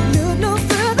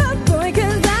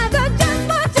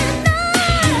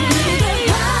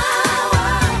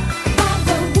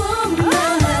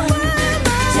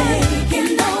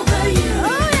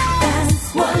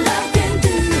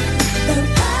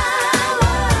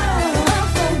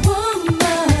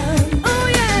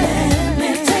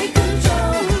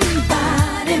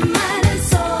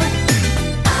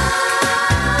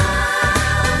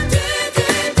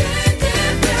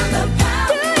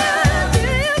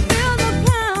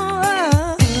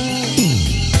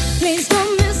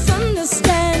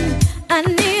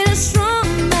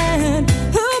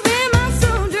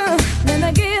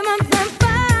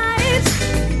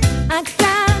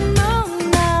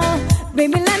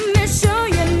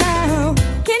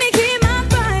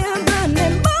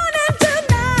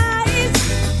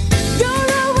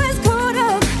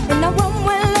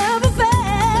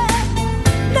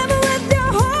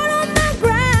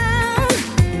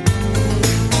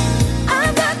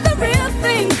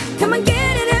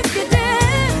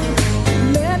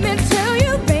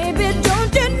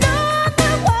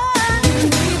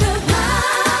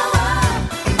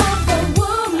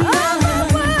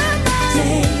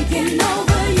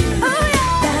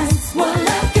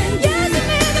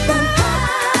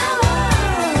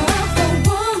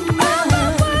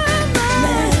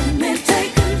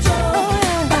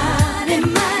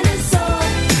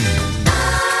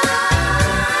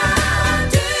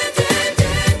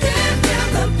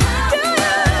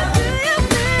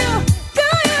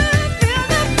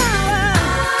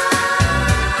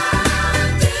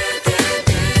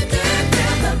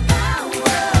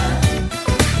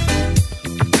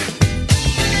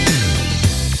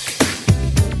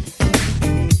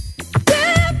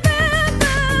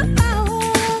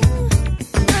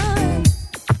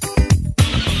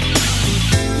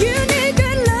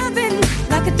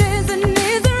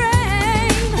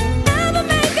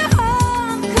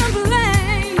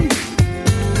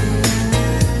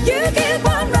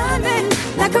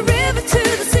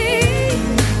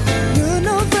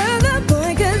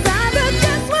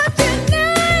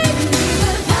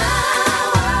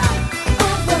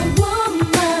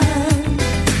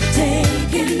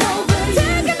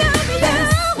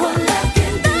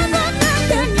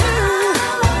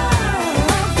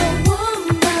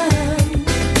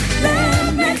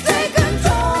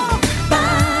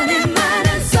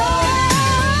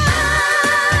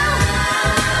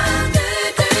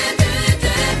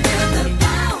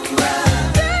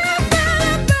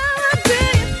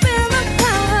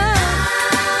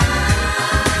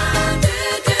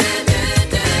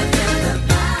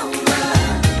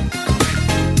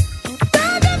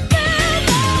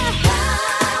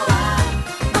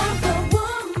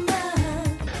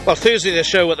 Well, Thursday the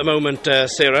show at the moment,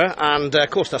 Sarah, and of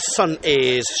course the sun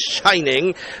is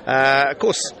shining. Of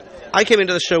course, I came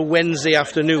into the show Wednesday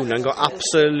afternoon and got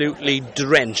absolutely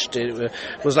drenched. It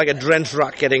was like a drenched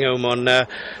rat getting home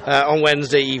on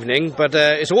Wednesday evening. But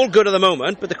it's all good at the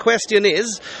moment. But the question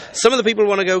is, some of the people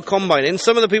want to go combining,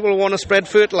 some of the people want to spread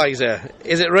fertiliser.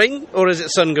 Is it rain or is it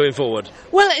sun going forward?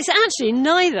 Well, it's actually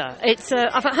neither. It's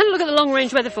I've had a look at the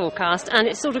long-range weather forecast, and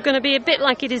it's sort of going to be a bit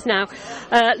like it is now.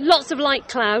 Lots of light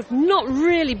cloud, not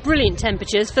really brilliant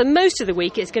temperatures. For most of the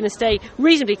week, it's going to stay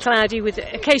reasonably cloudy with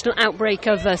occasional outbreak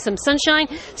of some sunshine.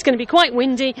 It's going to be quite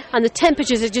windy, and the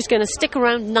temperatures are just going to stick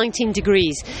around 19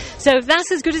 degrees. So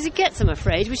that's as good as it gets, I'm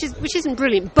afraid, which isn't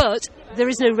brilliant. But there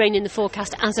is no rain in the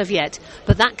forecast as of yet,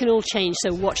 but that can all change,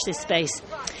 so watch this space.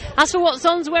 As for what's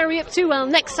on, where are we up to? Well,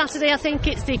 next Saturday I think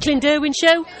it's the Clynderwin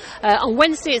show. On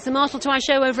Wednesday it's the Marteltwy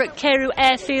show over at Carew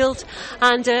Airfield,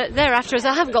 and thereafter, as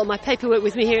I haven't got my paperwork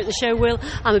with me here at the show, Will,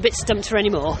 I'm a bit stumped for any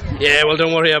more. Yeah, well,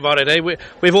 don't worry about it, eh?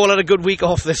 We've all had a good week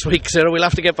off this week, Sarah. We'll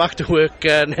have to get back to work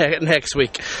next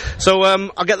week. So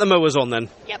I'll get the mowers on then.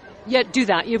 Yep. Yeah, do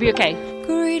that. You'll be okay.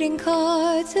 Greeting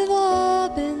cards have all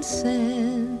been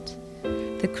sent.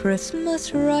 The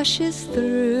Christmas rushes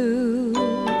through,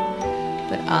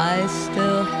 but I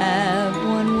still have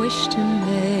one wish to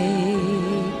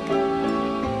make,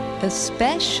 a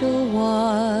special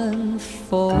one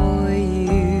for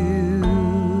you.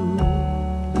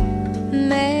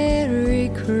 Merry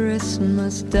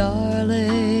Christmas,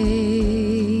 darling.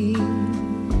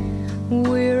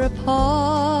 We're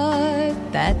apart,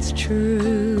 that's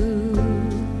true,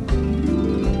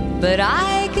 but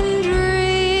I can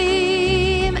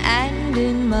dream, and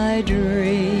in my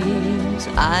dreams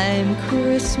I'm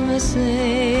Christmasing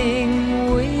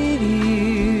with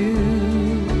you.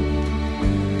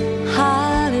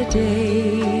 Holidays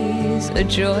are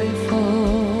joyful,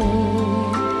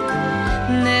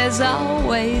 there's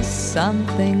always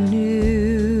something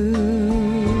new,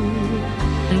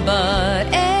 but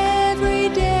every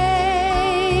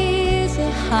day is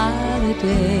a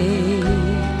holiday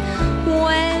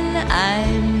when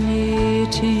I'm near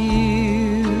to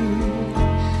you.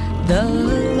 The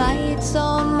lights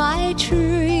on my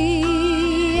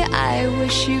tree, I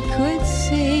wish you could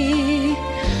see,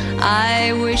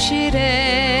 I wish it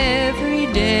every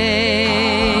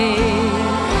day.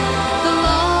 The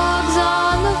logs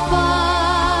on the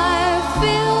fire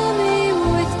fill me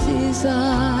with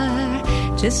desire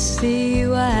to see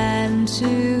you and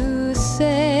to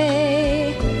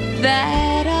say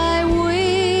that I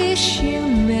wish you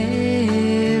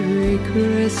Merry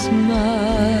Christmas.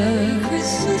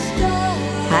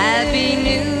 Happy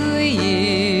New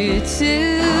Year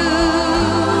too.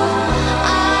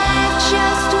 I've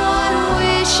just one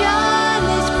wish on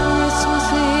this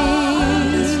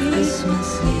Christmas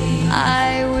Eve.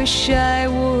 I wish I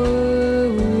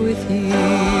were with you.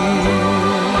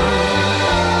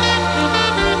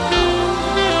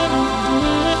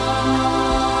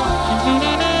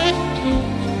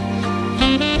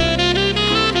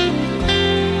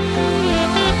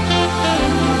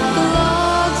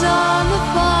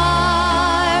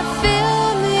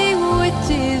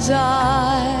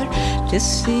 To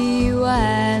see you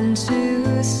and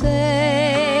to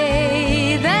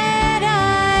say that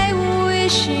I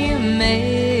wish you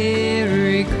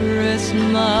Merry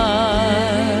Christmas.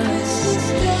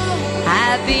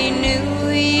 Happy New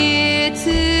Year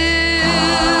too.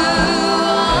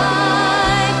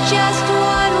 I've just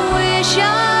one wish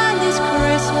on this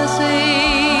Christmas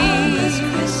Eve.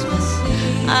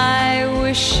 I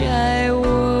wish I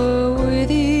were with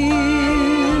you.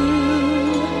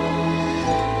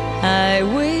 I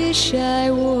wish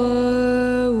I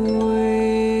were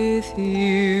with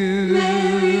you.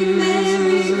 Merry,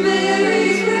 Merry,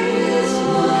 Merry Christmas.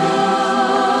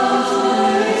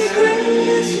 Merry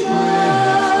Christmas,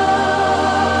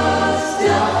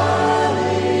 darling.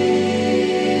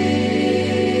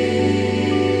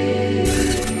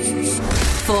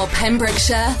 For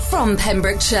Pembrokeshire, from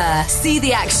Pembrokeshire. See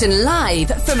the action live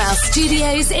from our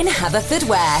studios in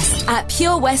Haverfordwest at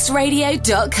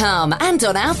purewestradio.com and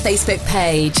on our Facebook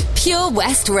page, Pure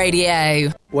West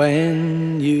Radio.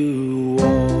 When you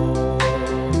walk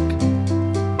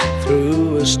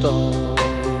through a storm,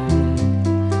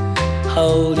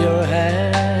 hold your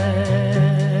head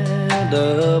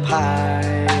up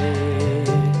high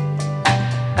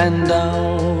and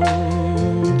don't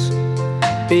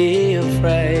be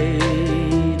afraid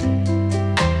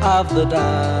of the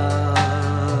dark.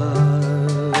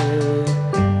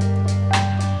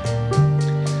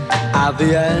 At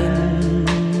the end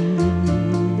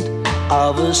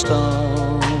of a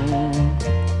storm,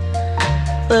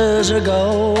 there's a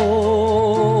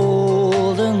golden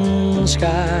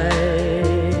sky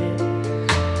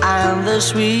and the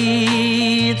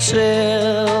sweet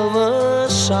silver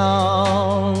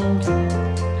song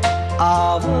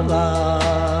of love.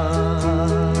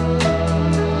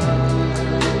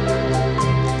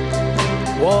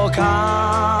 Walk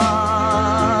on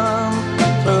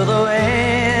through the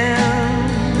wind,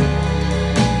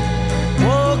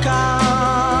 walk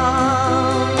on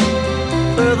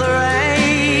through the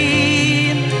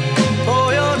rain,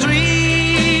 for your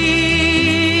dreams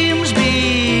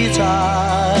be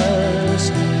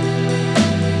tossed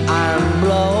and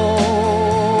blown.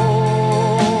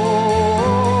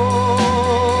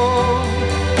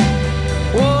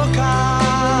 Walk on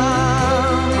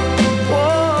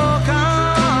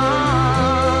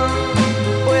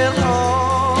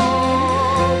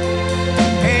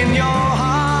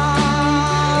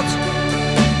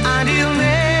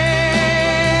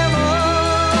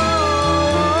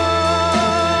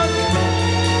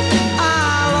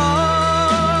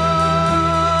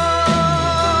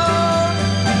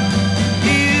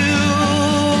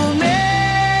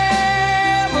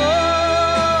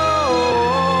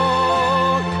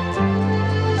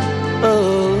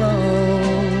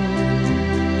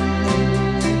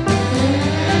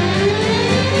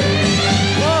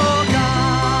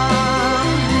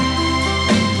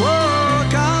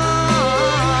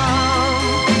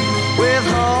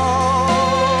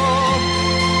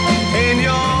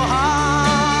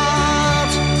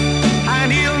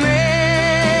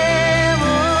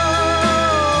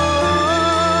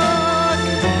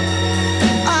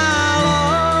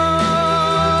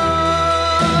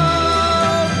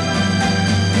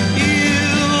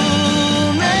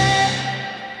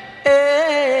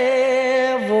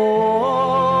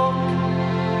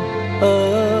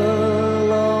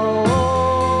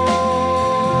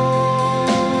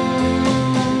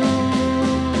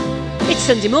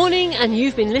Sunday morning, and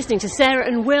you've been listening to Sarah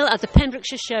and Will at the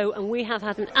Pembrokeshire Show, and we have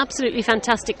had an absolutely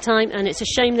fantastic time, and it's a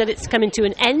shame that it's coming to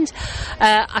an end.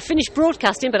 I finished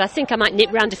broadcasting, but I think I might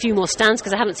nip round a few more stands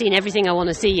because I haven't seen everything I want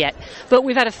to see yet. But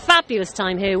we've had a fabulous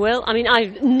time here, Will. I mean,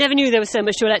 I never knew there was so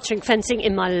much to electric fencing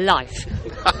in my life.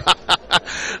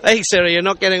 Hey Sarah, you're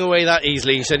not getting away that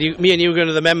easily. You said me and you are going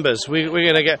to the members. We're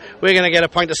gonna get a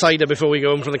pint of cider before we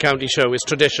go home from the county show. It's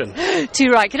tradition. Too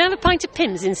right. Can I have a pint of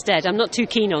Pimm's instead? I'm not too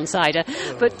keen on cider.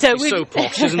 But she's so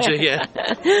posh, isn't she? Yeah.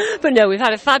 But no, we've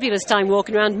had a fabulous time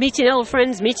walking around, meeting old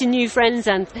friends, meeting new friends,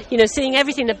 and seeing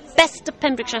everything the best of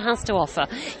Pembrokeshire has to offer.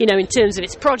 In terms of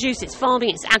its produce, its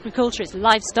farming, its agriculture, its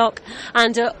livestock,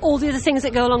 and all the other things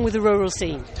that go along with the rural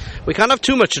scene. We can't have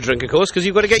too much to drink, of course, because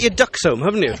you've got to get your ducks home,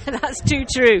 haven't you? That's too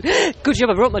true. Good job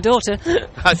I brought my daughter.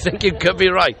 I think you could be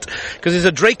right, because there's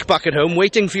a Drake back at home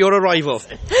waiting for your arrival.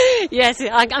 Yes,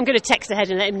 I'm going to text ahead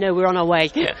and let him know we're on our way.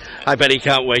 I bet he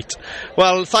can't wait.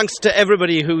 Well, thanks to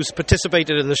everybody who's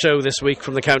participated in the show this week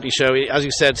from the county show. As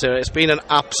you said, Sarah, it's been an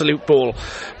absolute ball.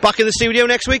 Back in the studio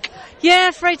next week? Yeah,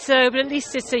 afraid so, but at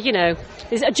least it's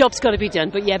a job's got to be done.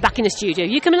 But yeah, back in the studio.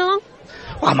 You coming along?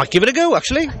 Well, I might give it a go,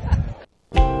 actually.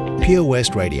 Pure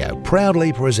West Radio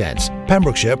proudly presents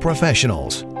Pembrokeshire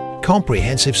Professionals.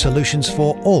 Comprehensive solutions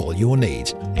for all your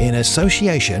needs in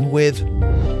association with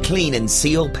Clean and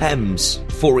Seal Pems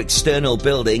for external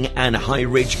building and high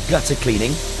ridge gutter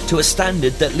cleaning to a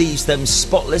standard that leaves them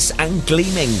spotless and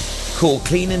gleaming. Call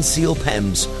Clean and Seal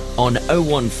Pems on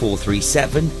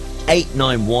 01437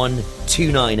 891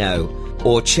 290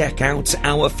 or check out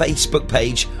our Facebook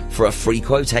page for a free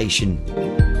quotation.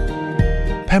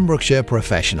 Pembrokeshire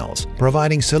Professionals,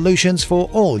 providing solutions for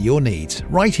all your needs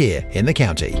right here in the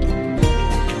county.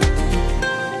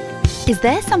 Is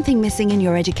there something missing in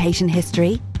your education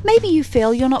history? Maybe you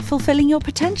feel you're not fulfilling your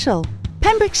potential.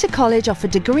 Pembrokeshire College offer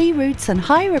degree routes and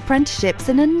higher apprenticeships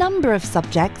in a number of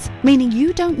subjects, meaning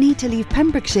you don't need to leave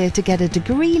Pembrokeshire to get a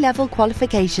degree level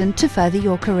qualification to further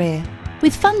your career.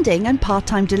 With funding and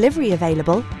part-time delivery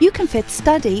available, you can fit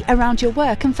study around your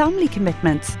work and family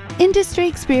commitments. Industry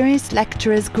experienced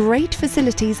lecturers, great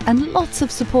facilities and lots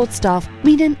of support staff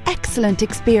mean an excellent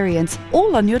experience,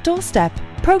 all on your doorstep.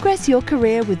 Progress your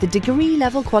career with the degree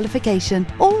level qualification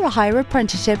or a higher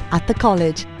apprenticeship at the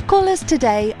college. Call us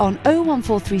today on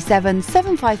 01437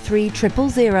 753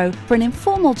 000 for an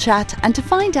informal chat and to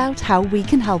find out how we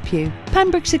can help you.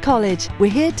 Pembrokeshire College,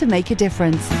 we're here to make a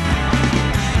difference.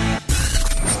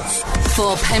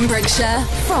 For Pembrokeshire,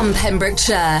 from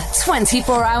Pembrokeshire,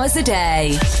 24 hours a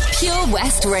day. Pure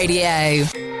West Radio.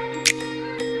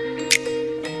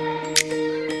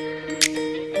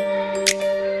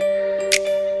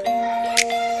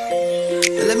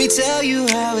 Let me tell you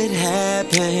how it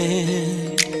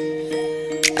happened.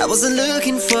 I wasn't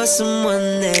looking for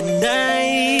someone that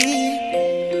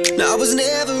night. No, I was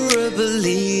never a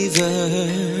believer,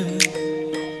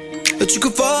 but you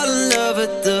could fall in love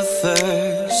at the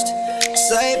first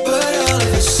sight. But all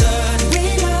of a sudden we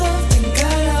loved and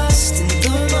got lost in the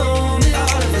moment.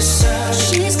 All of a sudden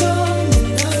she's gone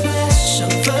in the flash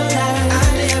of a light. I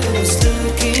never was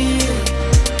looking.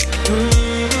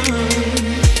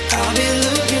 I'll be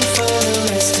looking for the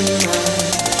rest of my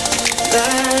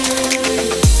life.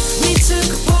 We took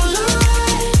a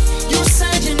Polaroid. You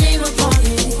signed your name upon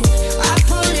it. I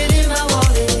put it in my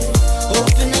wallet,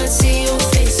 hoping I'd see your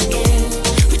face again.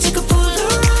 We took a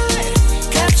Polaroid,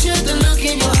 captured the look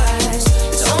in your eyes.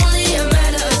 It's only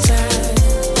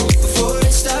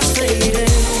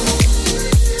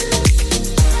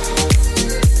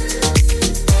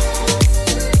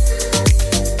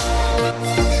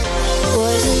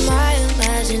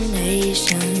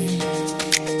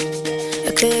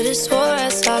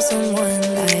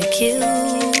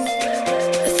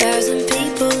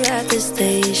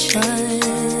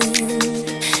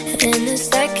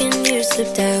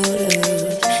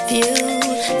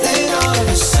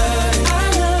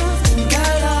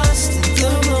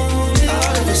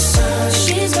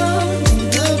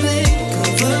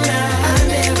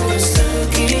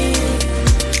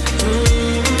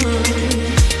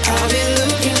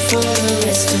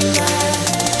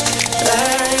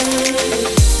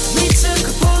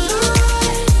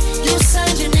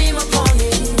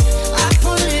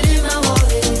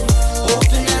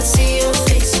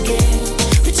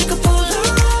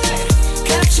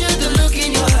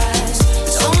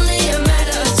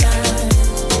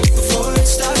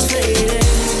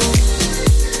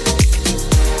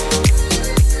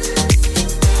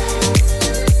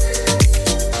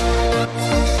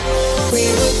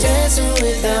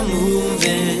they're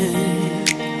moving.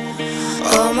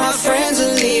 All my friends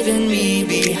are leaving me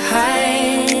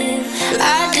behind.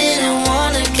 I didn't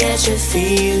wanna catch a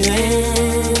feeling,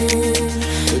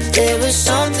 but there was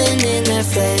something in their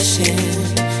flashing.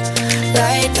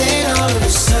 Right then all of a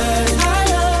sudden I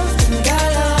loved and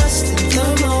got lost in the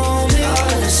moment. All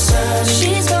of a sudden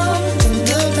she's gone in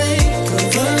the blink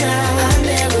of an eye. I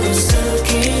never was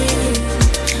looking.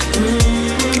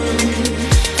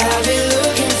 I've been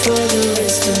looking for the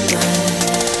rest of my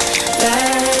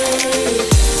life.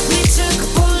 We took a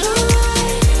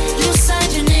Polaroid, you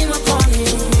signed your name upon it.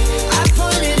 I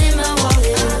put it in my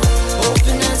wallet,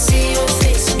 hoping I'd see your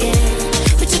face again.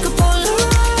 We took a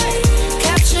Polaroid,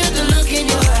 captured the look in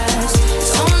your eyes.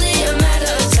 It's only a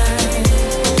matter of time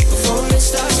before it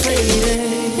starts fading.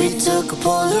 We took a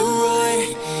Polaroid,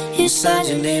 you signed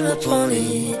your name upon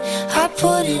it. I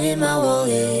put it in my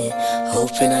wallet,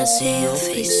 hoping I'd see your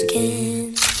face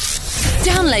again.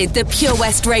 Download the Pure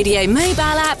West Radio mobile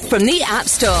app from the App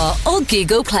Store or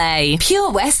Google Play.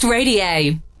 Pure West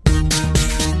Radio.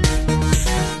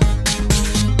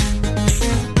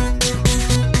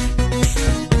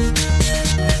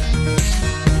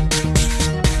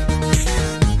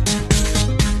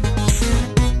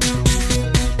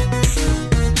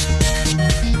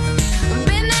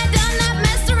 Been there, done that,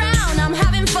 messed around. I'm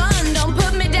having fun, don't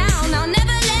put me down. I'll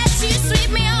never let you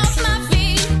sweep me off my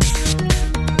feet.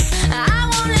 I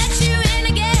won't let you in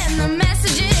again. The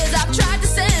messages I've tried to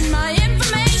send, my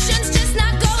information's just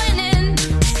not going in.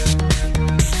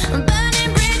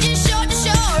 Burning bridges shore to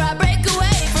shore, I break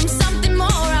away from something more.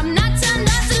 I'm not turned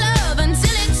on to love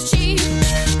until it's cheap.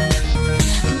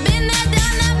 Been there,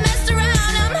 done that, messed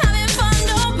around. I'm having fun,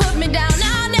 don't put me down.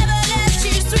 I'll never let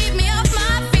you sweep me off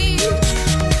my feet.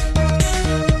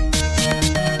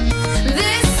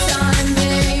 This time,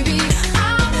 baby,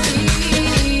 I'll be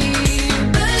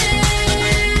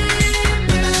bulletproof.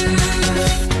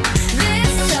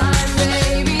 This time,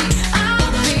 baby,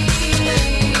 I'll be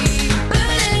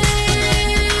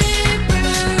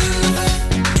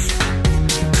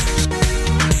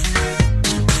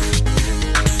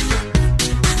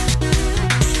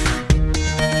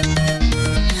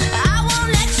I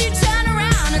won't let you turn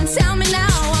around and tell me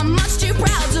now I'm much too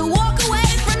proud to walk away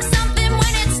from something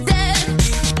when it's dead.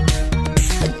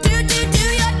 Do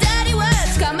your dirty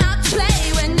words come out to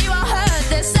play when you are hurt?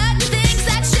 There's certain things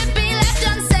that should be left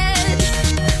unsaid.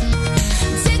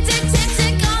 Tick, tick, tick,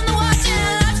 tick on the watch and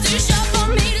life's too short for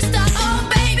me to stop. Oh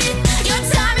baby, your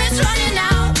time is running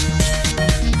out.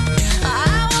 I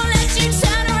won't let you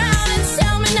turn around and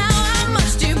tell me now I'm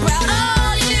much too proud.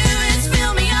 All you do is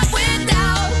fill me up with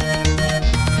doubt.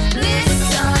 This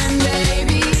time,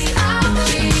 baby, I'll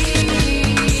be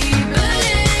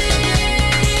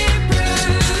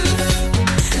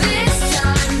bulletproof. This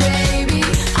time, baby,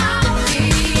 I'll be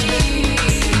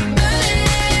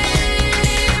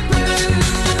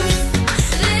bulletproof.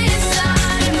 This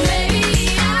time, baby,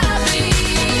 I'll be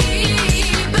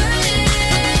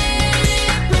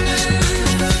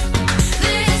bulletproof.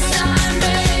 This time,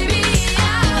 baby,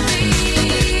 I'll be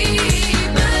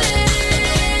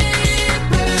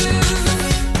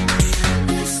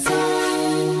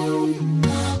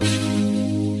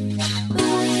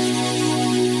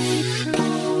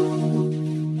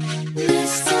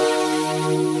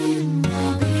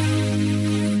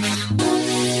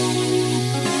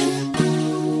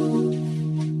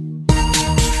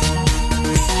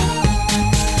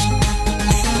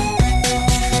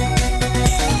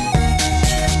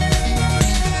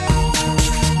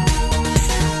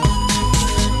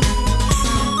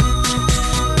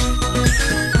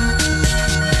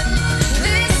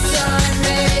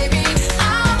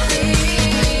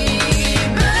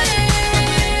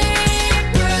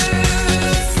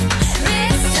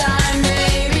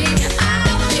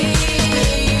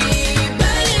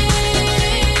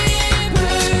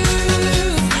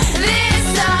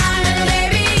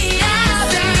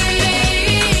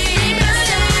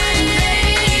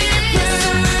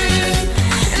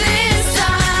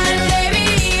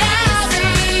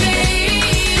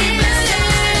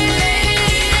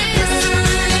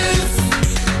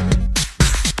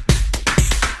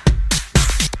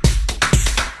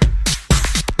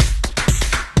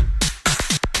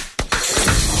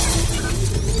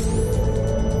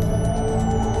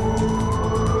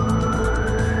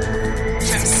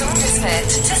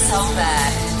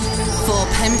For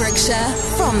Pembrokeshire,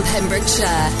 from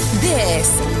Pembrokeshire, this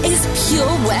is Pure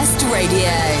West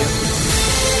Radio.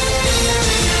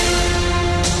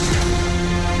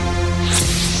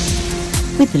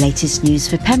 With the latest news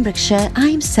for Pembrokeshire,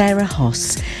 I'm Sarah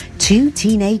Hoss. 2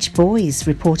 teenage boys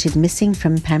reported missing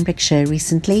from Pembrokeshire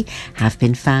recently have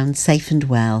been found safe and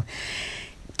well.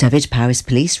 Dyfed-Powys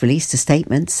Police released a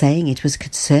statement saying it was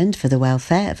concerned for the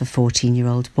welfare of a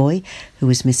 14-year-old boy who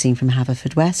was missing from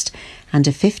Haverfordwest and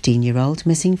a 15-year-old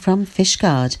missing from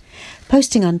Fishguard.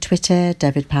 Posting on Twitter,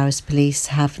 Dyfed-Powys Police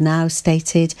have now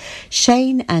stated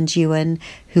Shane and Ewan,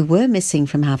 who were missing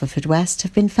from Haverfordwest,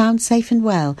 have been found safe and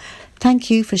well. Thank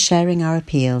you for sharing our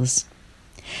appeals.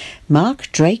 Mark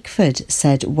Drakeford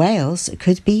said Wales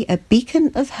could be a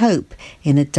beacon of hope in a